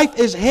your life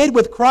is hid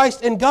with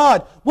Christ in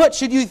God. What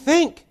should you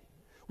think?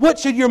 What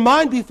should your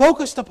mind be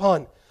focused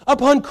upon?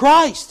 Upon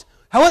Christ.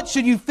 What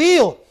should you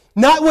feel?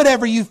 Not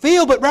whatever you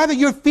feel, but rather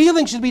your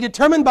feelings should be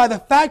determined by the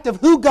fact of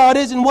who God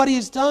is and what He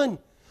has done.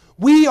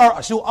 We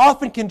are so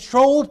often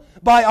controlled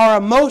by our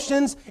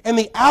emotions and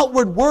the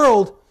outward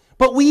world,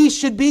 but we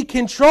should be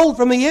controlled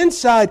from the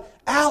inside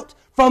out,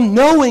 from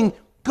knowing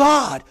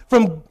God,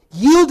 from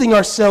yielding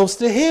ourselves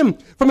to Him,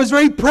 from His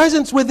very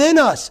presence within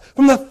us,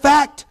 from the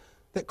fact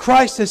that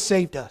Christ has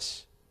saved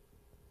us.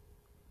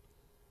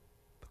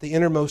 But the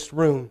innermost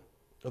room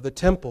of the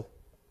temple,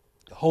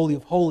 the Holy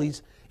of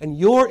Holies, and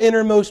your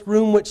innermost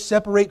room which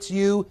separates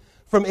you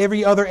from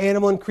every other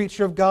animal and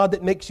creature of God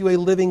that makes you a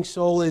living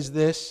soul is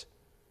this.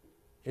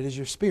 It is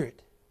your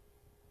spirit.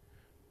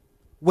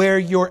 Where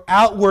your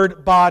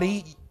outward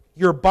body,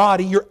 your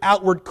body, your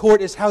outward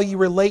court is how you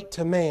relate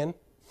to man,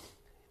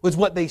 was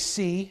what they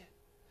see.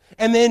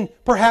 And then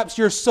perhaps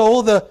your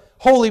soul, the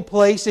holy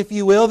place, if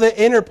you will, the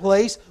inner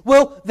place,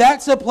 well,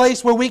 that's a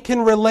place where we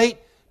can relate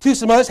to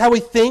some others, how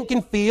we think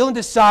and feel and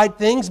decide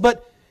things.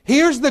 But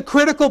here's the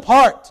critical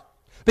part.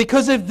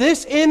 Because if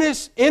this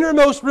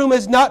innermost room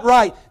is not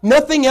right,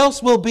 nothing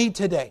else will be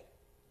today.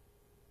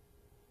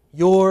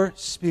 Your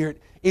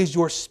spirit. Is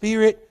your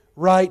spirit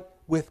right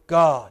with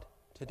God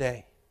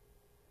today?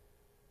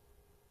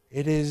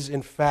 It is,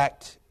 in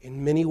fact,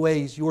 in many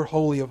ways, your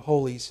holy of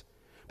holies.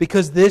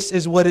 Because this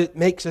is what it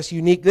makes us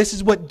unique. This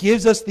is what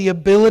gives us the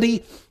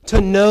ability to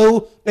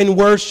know and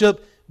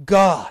worship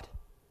God.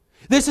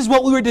 This is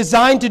what we were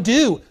designed to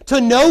do,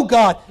 to know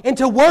God and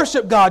to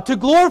worship God, to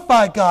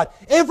glorify God.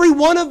 Every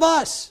one of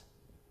us.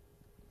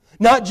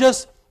 Not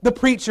just the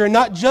preacher,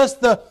 not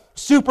just the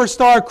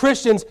superstar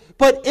Christians,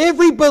 but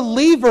every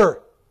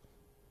believer.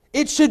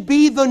 It should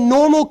be the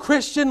normal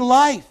Christian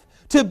life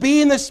to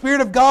be in the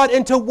Spirit of God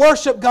and to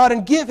worship God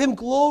and give Him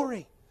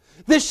glory.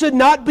 This should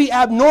not be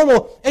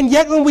abnormal. And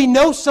yet when we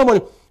know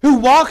someone who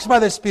walks by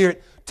the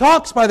Spirit,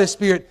 talks by the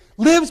Spirit,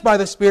 lives by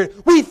the Spirit,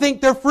 we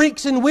think they're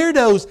freaks and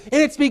weirdos.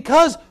 And it's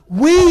because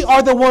we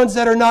are the ones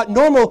that are not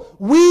normal.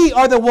 We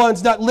are the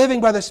ones not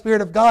living by the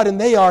Spirit of God, and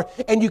they are.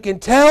 And you can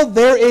tell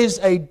there is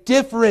a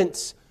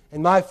difference.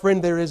 And my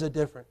friend, there is a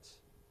difference.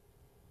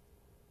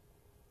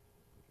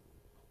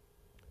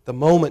 The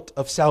moment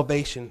of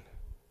salvation,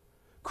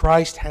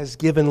 Christ has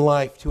given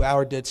life to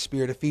our dead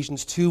spirit.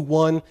 Ephesians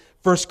 2:1,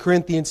 1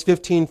 Corinthians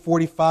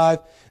 15:45,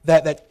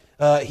 that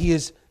He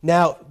is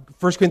now,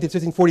 1 Corinthians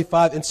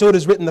 15:45, and so it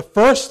is written, the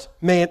first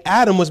man,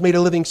 Adam, was made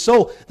a living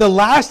soul. The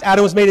last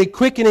Adam was made a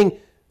quickening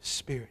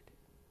spirit.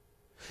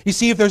 You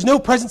see, if there's no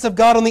presence of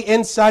God on the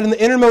inside, in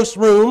the innermost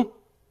room,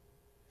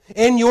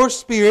 in your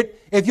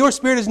spirit, if your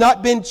spirit has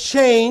not been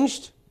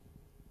changed,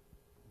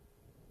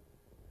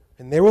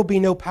 then there will be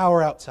no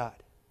power outside.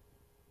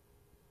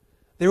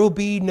 There will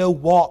be no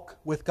walk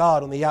with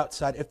God on the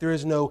outside if there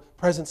is no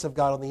presence of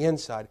God on the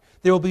inside.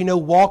 There will be no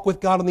walk with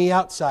God on the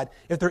outside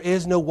if there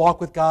is no walk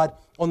with God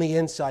on the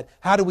inside.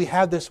 How do we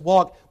have this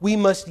walk? We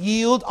must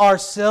yield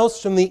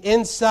ourselves from the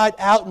inside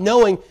out,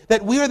 knowing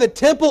that we are the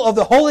temple of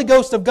the Holy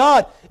Ghost of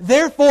God.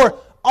 Therefore,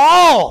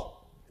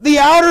 all the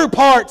outer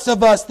parts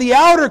of us, the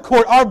outer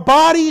court, our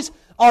bodies,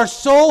 our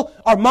soul,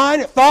 our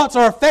mind, thoughts,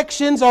 our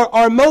affections,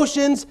 our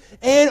emotions,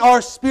 and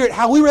our spirit,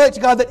 how we relate to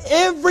God, that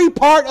every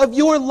part of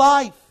your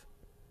life,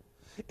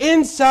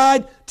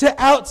 inside to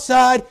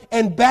outside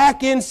and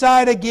back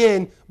inside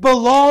again,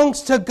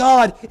 belongs to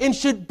God and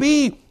should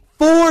be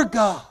for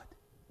God.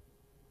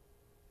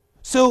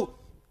 So,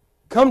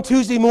 come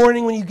Tuesday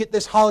morning when you get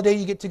this holiday,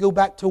 you get to go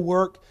back to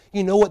work.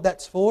 You know what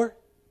that's for?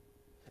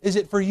 Is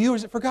it for you or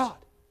is it for God?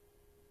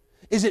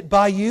 Is it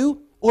by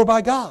you or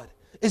by God?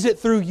 Is it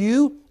through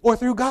you or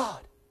through God?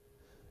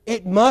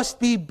 It must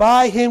be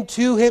by Him,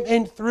 to Him,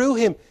 and through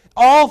Him.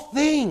 All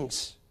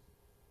things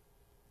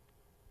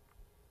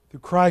through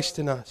Christ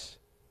in us.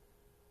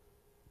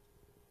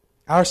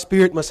 Our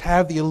spirit must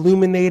have the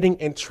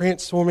illuminating and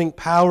transforming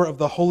power of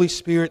the Holy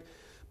Spirit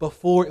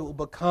before it will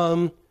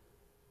become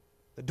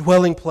the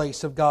dwelling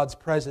place of God's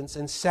presence.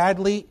 And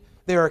sadly,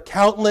 there are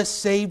countless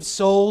saved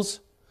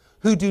souls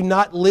who do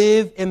not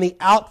live in the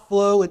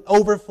outflow and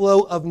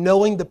overflow of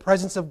knowing the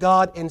presence of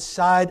God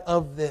inside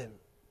of them.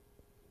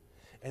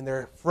 And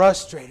they're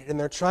frustrated and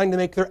they're trying to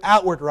make their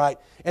outward right.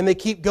 And they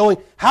keep going,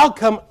 how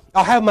come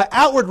I'll have my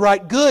outward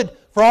right good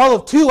for all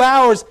of 2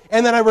 hours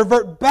and then I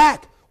revert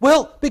back?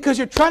 Well, because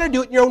you're trying to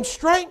do it in your own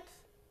strength.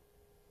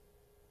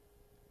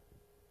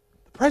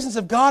 The presence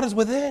of God is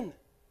within.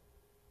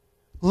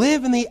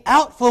 Live in the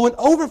outflow and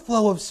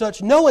overflow of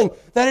such, knowing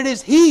that it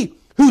is He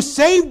who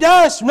saved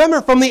us,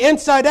 remember, from the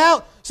inside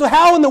out. So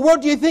how in the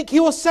world do you think He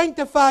will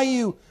sanctify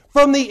you?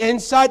 From the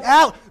inside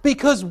out.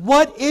 Because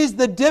what is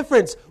the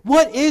difference?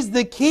 What is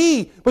the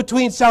key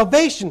between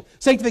salvation,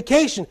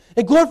 sanctification,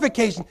 and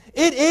glorification?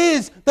 It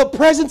is the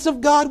presence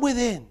of God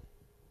within.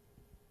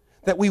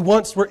 That we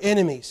once were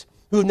enemies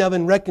who have now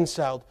been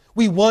reconciled.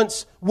 We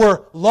once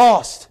were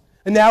lost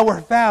and now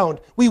we're found.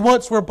 We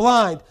once were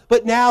blind,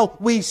 but now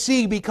we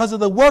see because of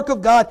the work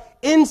of God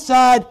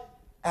inside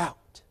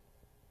out.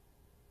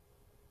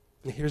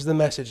 And here's the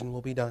message and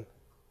we'll be done.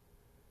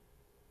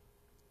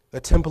 The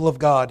temple of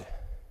God.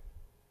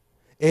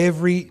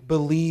 Every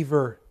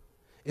believer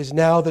is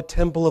now the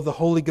temple of the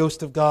Holy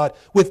Ghost of God,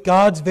 with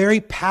God's very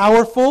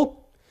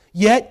powerful,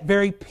 yet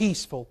very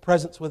peaceful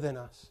presence within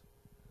us.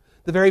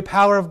 The very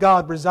power of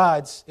God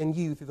resides in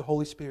you through the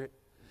Holy Spirit.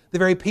 The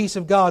very peace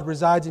of God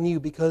resides in you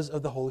because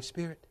of the Holy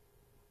Spirit.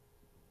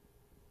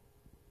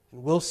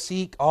 And we'll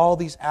seek all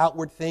these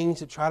outward things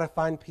to try to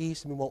find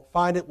peace, and we won't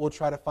find it. We'll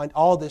try to find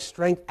all this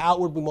strength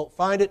outward, we won't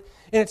find it.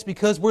 And it's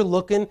because we're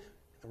looking in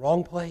the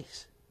wrong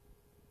place.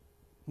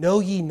 Know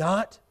ye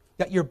not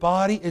that your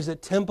body is a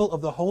temple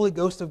of the Holy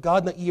Ghost of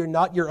God, that ye are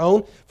not your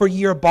own, for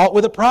ye are bought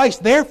with a price.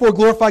 Therefore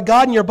glorify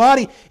God in your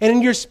body and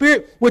in your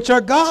spirit, which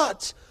are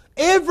God's.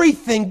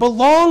 Everything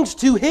belongs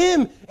to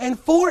Him and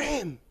for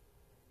Him.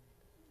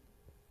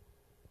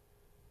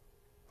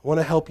 I want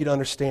to help you to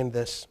understand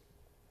this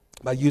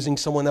by using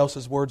someone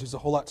else's words who's a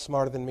whole lot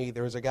smarter than me.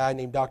 There was a guy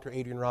named Dr.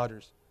 Adrian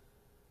Rogers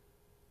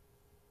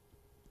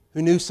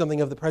who knew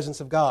something of the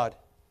presence of God.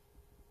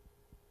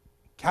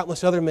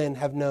 Countless other men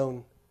have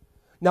known,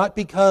 not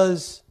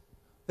because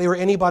they were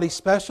anybody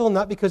special,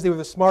 not because they were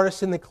the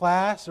smartest in the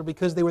class or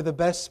because they were the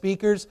best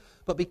speakers,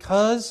 but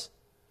because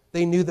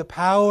they knew the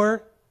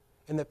power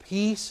and the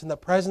peace and the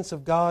presence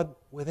of God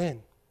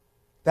within.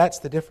 That's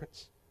the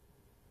difference.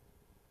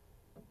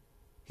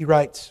 He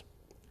writes,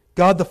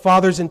 God the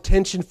Father's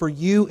intention for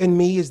you and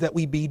me is that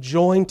we be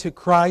joined to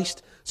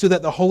Christ so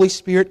that the Holy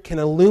Spirit can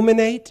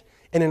illuminate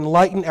and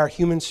enlighten our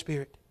human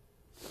spirit.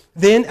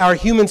 Then our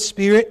human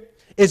spirit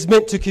is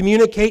meant to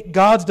communicate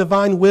God's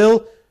divine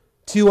will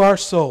to our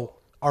soul,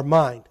 our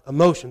mind,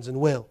 emotions, and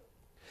will.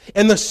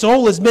 And the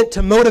soul is meant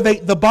to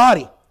motivate the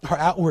body, or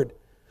outward,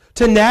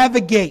 to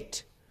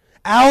navigate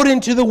out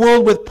into the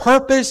world with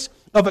purpose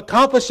of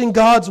accomplishing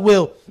God's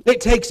will. It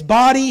takes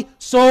body,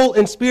 soul,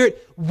 and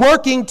spirit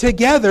working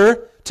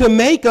together to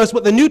make us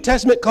what the New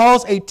Testament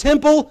calls a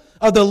temple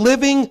of the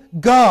living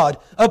God,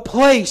 a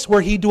place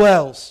where He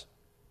dwells.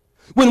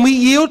 When we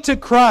yield to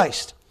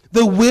Christ,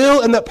 the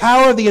will and the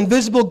power of the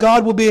invisible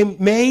God will be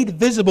made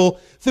visible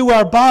through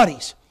our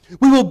bodies.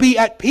 We will be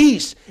at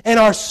peace in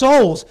our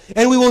souls,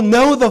 and we will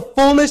know the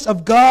fullness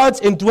of God's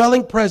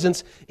indwelling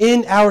presence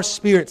in our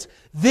spirits.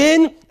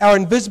 Then our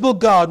invisible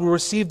God will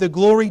receive the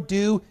glory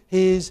due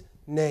His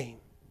name.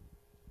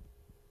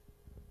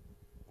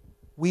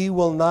 We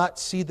will not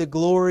see the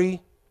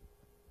glory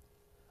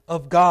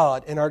of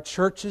God in our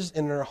churches,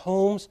 in our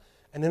homes,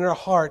 and in our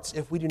hearts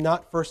if we do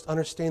not first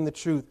understand the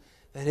truth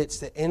that it's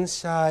the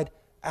inside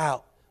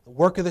out, the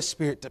work of the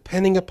Spirit,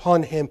 depending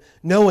upon Him,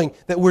 knowing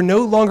that we're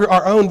no longer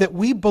our own, that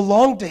we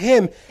belong to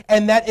Him,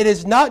 and that it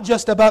is not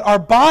just about our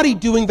body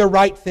doing the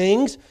right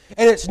things,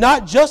 and it's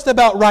not just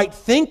about right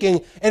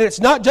thinking, and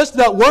it's not just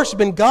about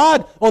worshiping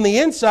God on the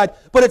inside,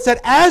 but it's that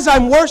as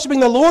I'm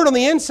worshiping the Lord on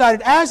the inside,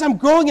 and as I'm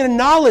growing in a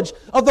knowledge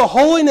of the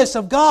holiness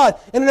of God,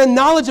 and in a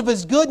knowledge of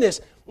His goodness,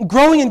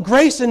 growing in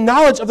grace and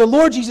knowledge of the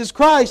Lord Jesus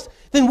Christ,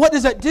 then what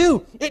does that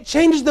do? It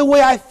changes the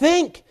way I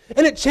think.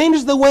 And it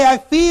changes the way I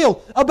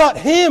feel about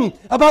Him,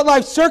 about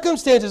life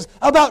circumstances,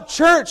 about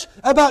church,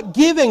 about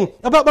giving,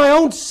 about my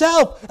own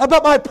self,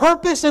 about my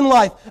purpose in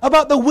life,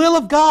 about the will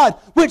of God,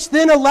 which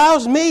then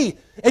allows me,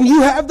 and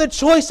you have the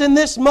choice in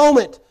this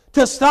moment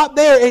to stop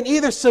there and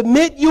either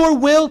submit your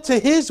will to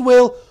His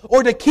will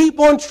or to keep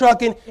on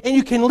trucking, and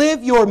you can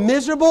live your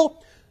miserable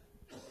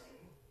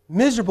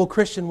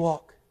Christian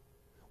walk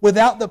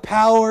without the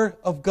power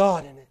of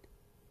God in it.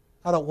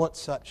 I don't want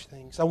such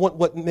things. I want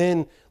what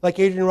men like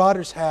Adrian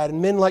Rogers had,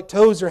 and men like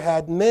Tozer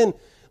had, and men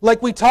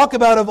like we talk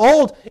about of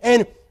old,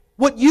 and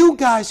what you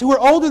guys who are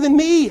older than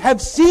me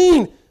have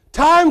seen,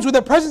 times where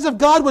the presence of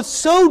God was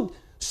so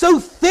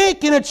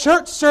thick in a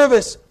church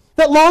service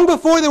that long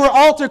before there were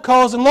altar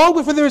calls and long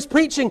before there was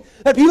preaching,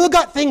 that people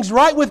got things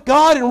right with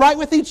God and right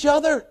with each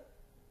other.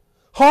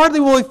 Hardly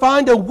will we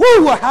find a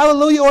woo, a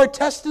hallelujah, or a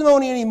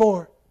testimony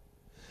anymore.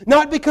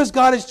 Not because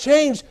God has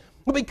changed,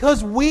 but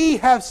because we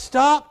have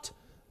stopped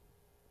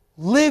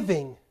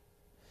living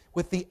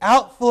with the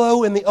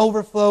outflow and the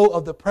overflow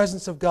of the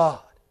presence of God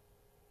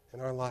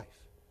in our life.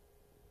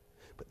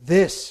 But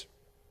this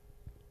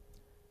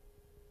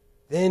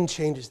then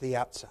changes the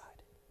outside,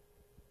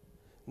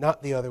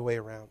 not the other way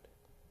around.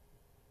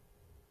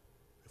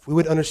 If we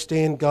would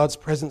understand God's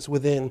presence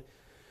within,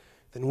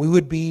 then we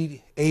would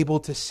be able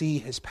to see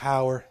His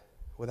power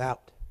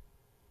without.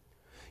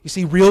 You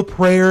see, real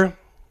prayer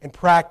and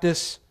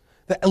practice,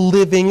 the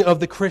living of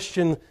the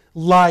Christian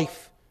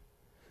life,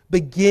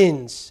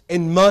 begins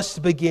and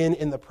must begin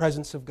in the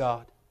presence of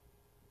God.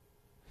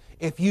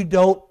 If you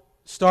don't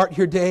start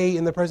your day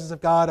in the presence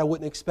of God, I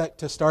wouldn't expect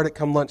to start it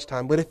come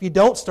lunchtime. But if you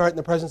don't start in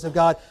the presence of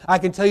God, I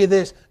can tell you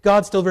this,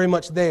 God's still very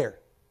much there.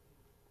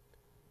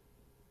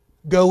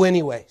 Go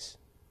anyways.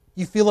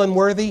 You feel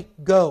unworthy?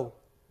 Go.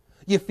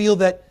 You feel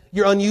that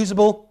you're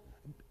unusable?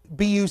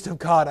 Be used of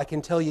God. I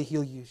can tell you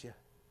He'll use you.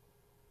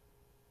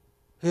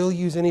 He'll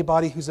use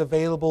anybody who's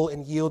available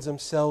and yields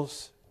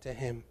themselves to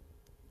Him.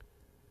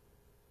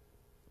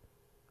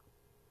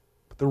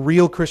 The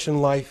real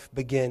Christian life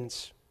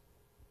begins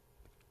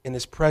in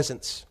His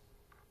presence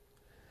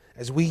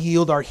as we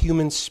yield our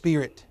human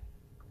spirit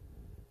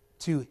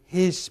to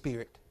His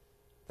Spirit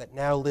that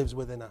now lives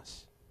within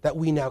us, that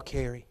we now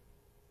carry.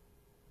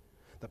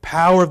 The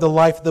power of the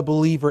life of the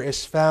believer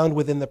is found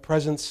within the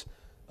presence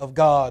of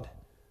God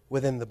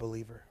within the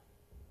believer.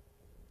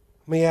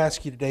 Let me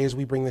ask you today as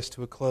we bring this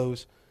to a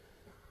close,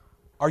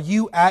 are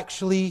you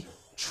actually,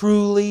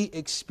 truly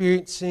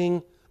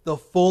experiencing the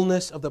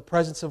fullness of the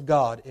presence of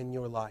God in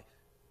your life?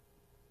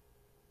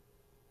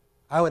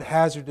 I would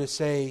hazard to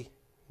say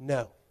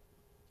no,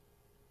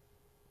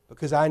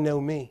 because I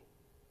know me.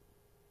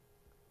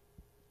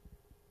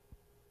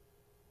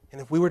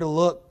 And if we were to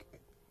look,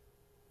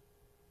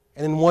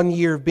 and in 1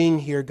 year of being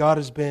here, God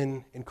has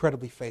been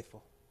incredibly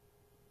faithful.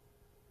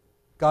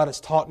 God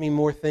has taught me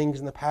more things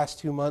in the past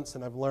 2 months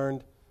than I've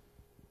learned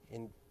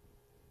in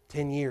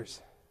 10 years.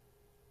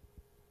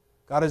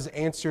 God has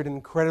answered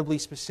incredibly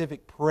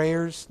specific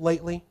prayers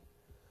lately.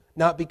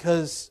 Not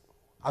because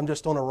I'm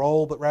just on a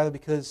roll, but rather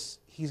because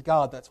He's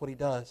God. That's what He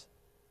does.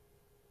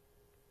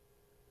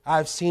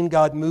 I've seen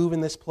God move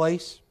in this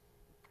place,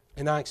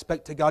 and I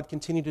expect to God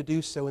continue to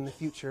do so in the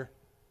future.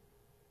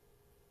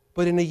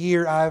 But in a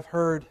year, I've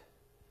heard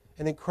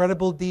an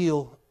incredible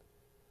deal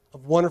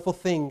of wonderful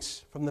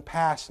things from the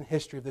past and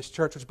history of this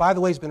church, which, by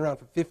the way, has been around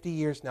for 50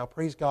 years now.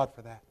 Praise God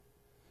for that.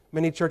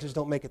 Many churches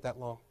don't make it that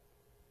long.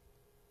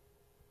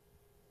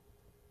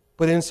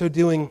 But in so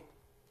doing,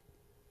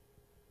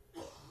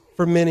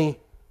 for many,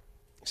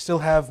 still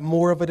have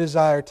more of a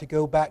desire to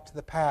go back to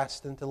the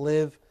past than to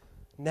live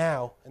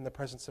now in the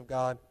presence of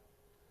God.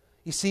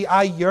 You see,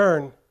 I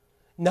yearn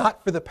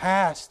not for the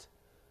past,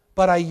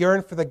 but I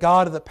yearn for the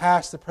God of the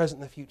past, the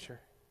present, and the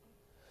future.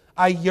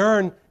 I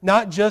yearn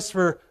not just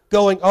for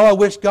going, oh, I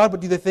wish God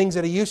would do the things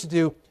that He used to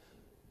do,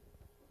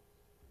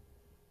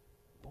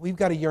 but we've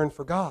got to yearn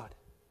for God.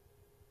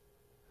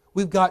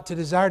 We've got to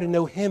desire to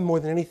know Him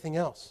more than anything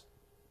else.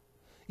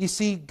 You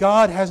see,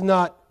 God has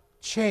not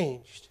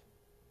changed.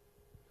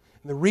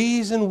 And the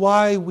reason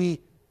why we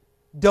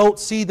don't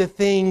see the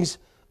things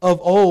of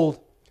old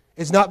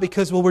is not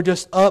because, well, we're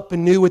just up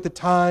and new with the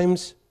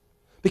times,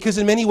 because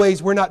in many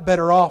ways we're not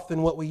better off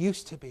than what we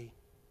used to be.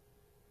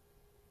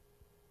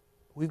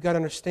 We've got to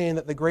understand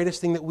that the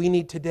greatest thing that we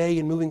need today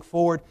and moving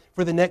forward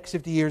for the next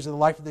 50 years of the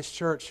life of this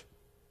church,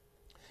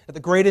 that the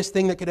greatest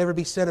thing that could ever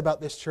be said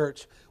about this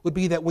church would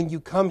be that when you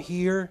come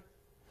here,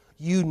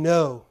 you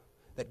know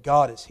that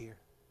God is here.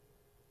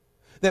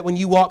 That when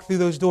you walk through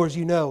those doors,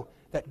 you know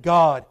that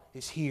God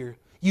is here.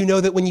 You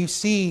know that when you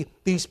see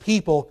these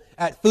people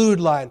at Food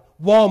Line,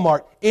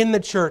 Walmart, in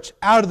the church,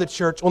 out of the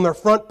church, on their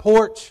front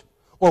porch,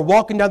 or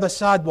walking down the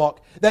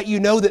sidewalk, that you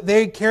know that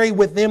they carry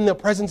with them the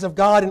presence of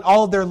God, and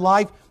all of their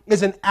life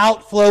is an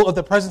outflow of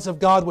the presence of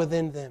God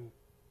within them.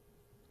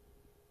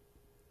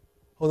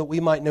 Oh, that we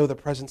might know the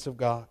presence of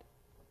God.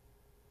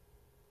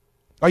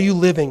 Are you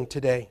living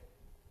today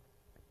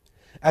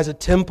as a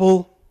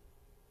temple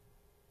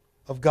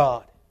of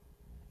God,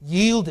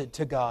 yielded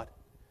to God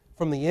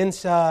from the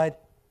inside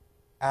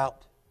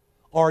out?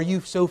 Or are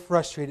you so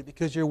frustrated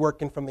because you're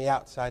working from the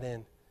outside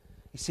in?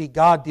 You see,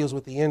 God deals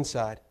with the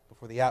inside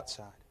before the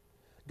outside.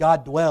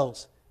 God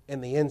dwells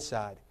in the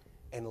inside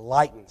and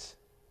lightens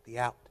the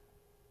out.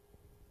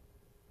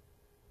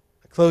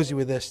 I close you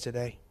with this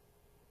today.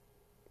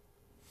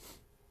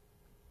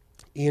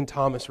 Ian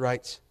Thomas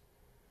writes,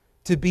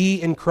 "To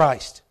be in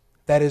Christ,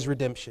 that is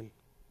redemption.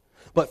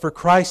 But for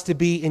Christ to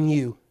be in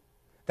you,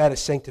 that is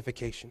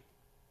sanctification.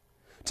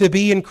 To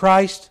be in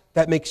Christ,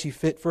 that makes you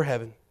fit for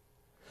heaven.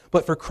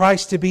 But for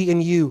Christ to be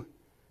in you,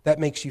 that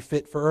makes you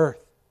fit for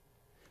earth.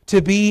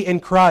 To be in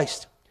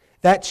Christ,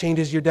 that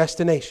changes your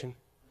destination.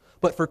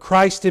 But for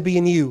Christ to be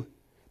in you,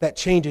 that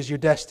changes your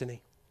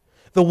destiny.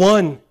 The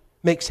one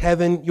makes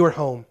heaven your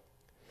home.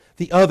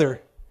 The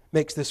other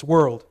makes this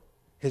world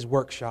His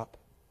workshop."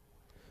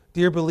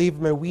 Dear believer,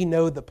 may we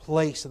know the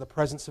place of the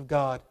presence of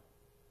God.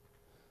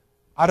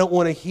 I don't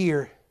want to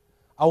hear,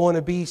 I want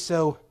to be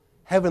so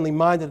heavenly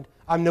minded,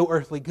 I'm no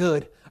earthly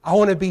good. I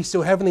want to be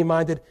so heavenly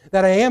minded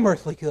that I am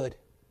earthly good.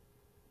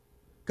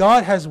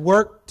 God has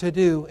work to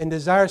do and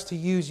desires to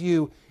use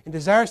you and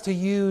desires to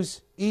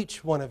use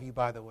each one of you,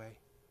 by the way.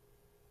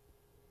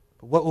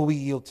 But what will we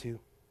yield to?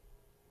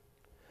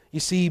 You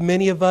see,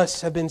 many of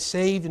us have been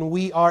saved and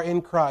we are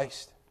in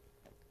Christ.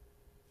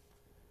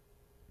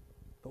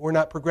 But we're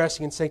not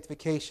progressing in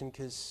sanctification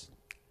because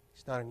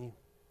He's not in you.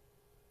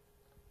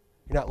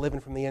 You're not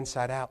living from the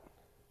inside out.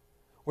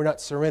 We're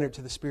not surrendered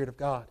to the Spirit of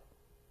God.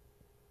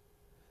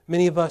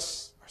 Many of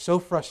us are so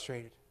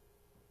frustrated,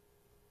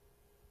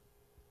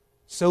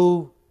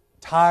 so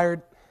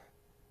tired.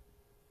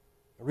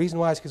 The reason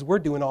why is because we're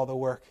doing all the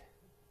work.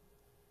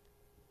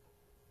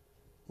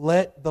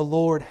 Let the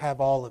Lord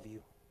have all of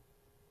you,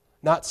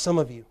 not some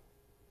of you.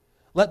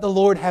 Let the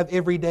Lord have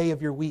every day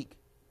of your week,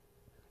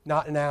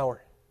 not an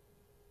hour.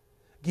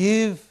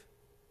 Give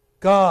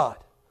God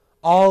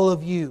all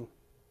of you.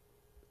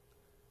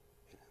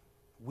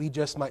 We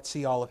just might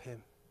see all of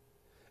Him.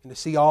 And to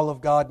see all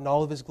of God and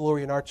all of His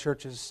glory in our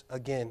churches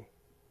again.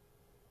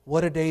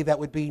 What a day that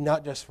would be,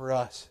 not just for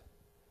us,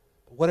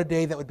 but what a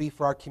day that would be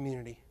for our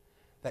community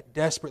that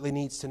desperately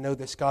needs to know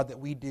this God that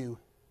we do,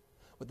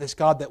 with this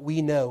God that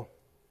we know,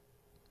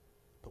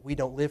 but we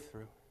don't live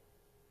through.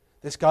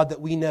 This God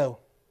that we know,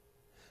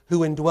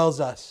 who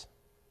indwells us,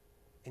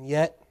 and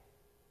yet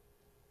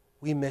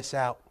we miss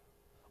out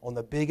on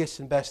the biggest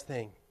and best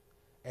thing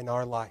in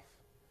our life,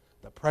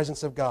 the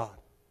presence of God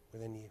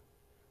within you.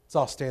 Let's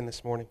all stand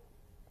this morning.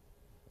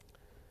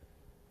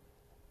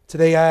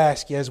 Today I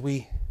ask you, as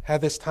we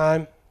have this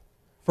time,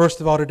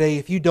 first of all today,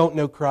 if you don't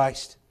know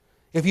Christ,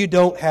 if you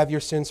don't have your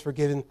sins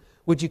forgiven,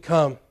 would you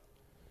come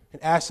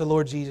and ask the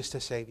Lord Jesus to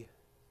save you?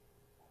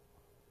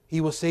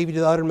 He will save you to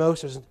the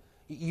uttermost.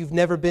 You've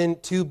never been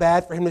too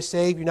bad for Him to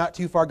save. You're not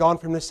too far gone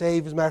for Him to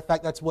save. As a matter of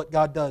fact, that's what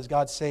God does.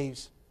 God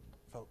saves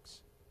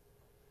folks.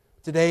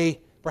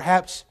 Today,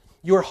 perhaps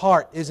your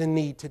heart is in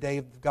need today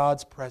of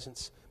God's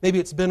presence. Maybe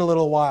it's been a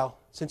little while.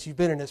 since you've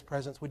been in His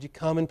presence, would you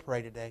come and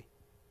pray today?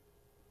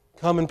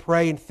 Come and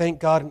pray and thank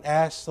God and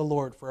ask the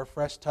Lord for a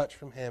fresh touch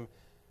from Him.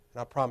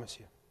 And I promise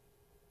you,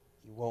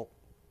 you won't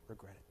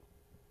regret it.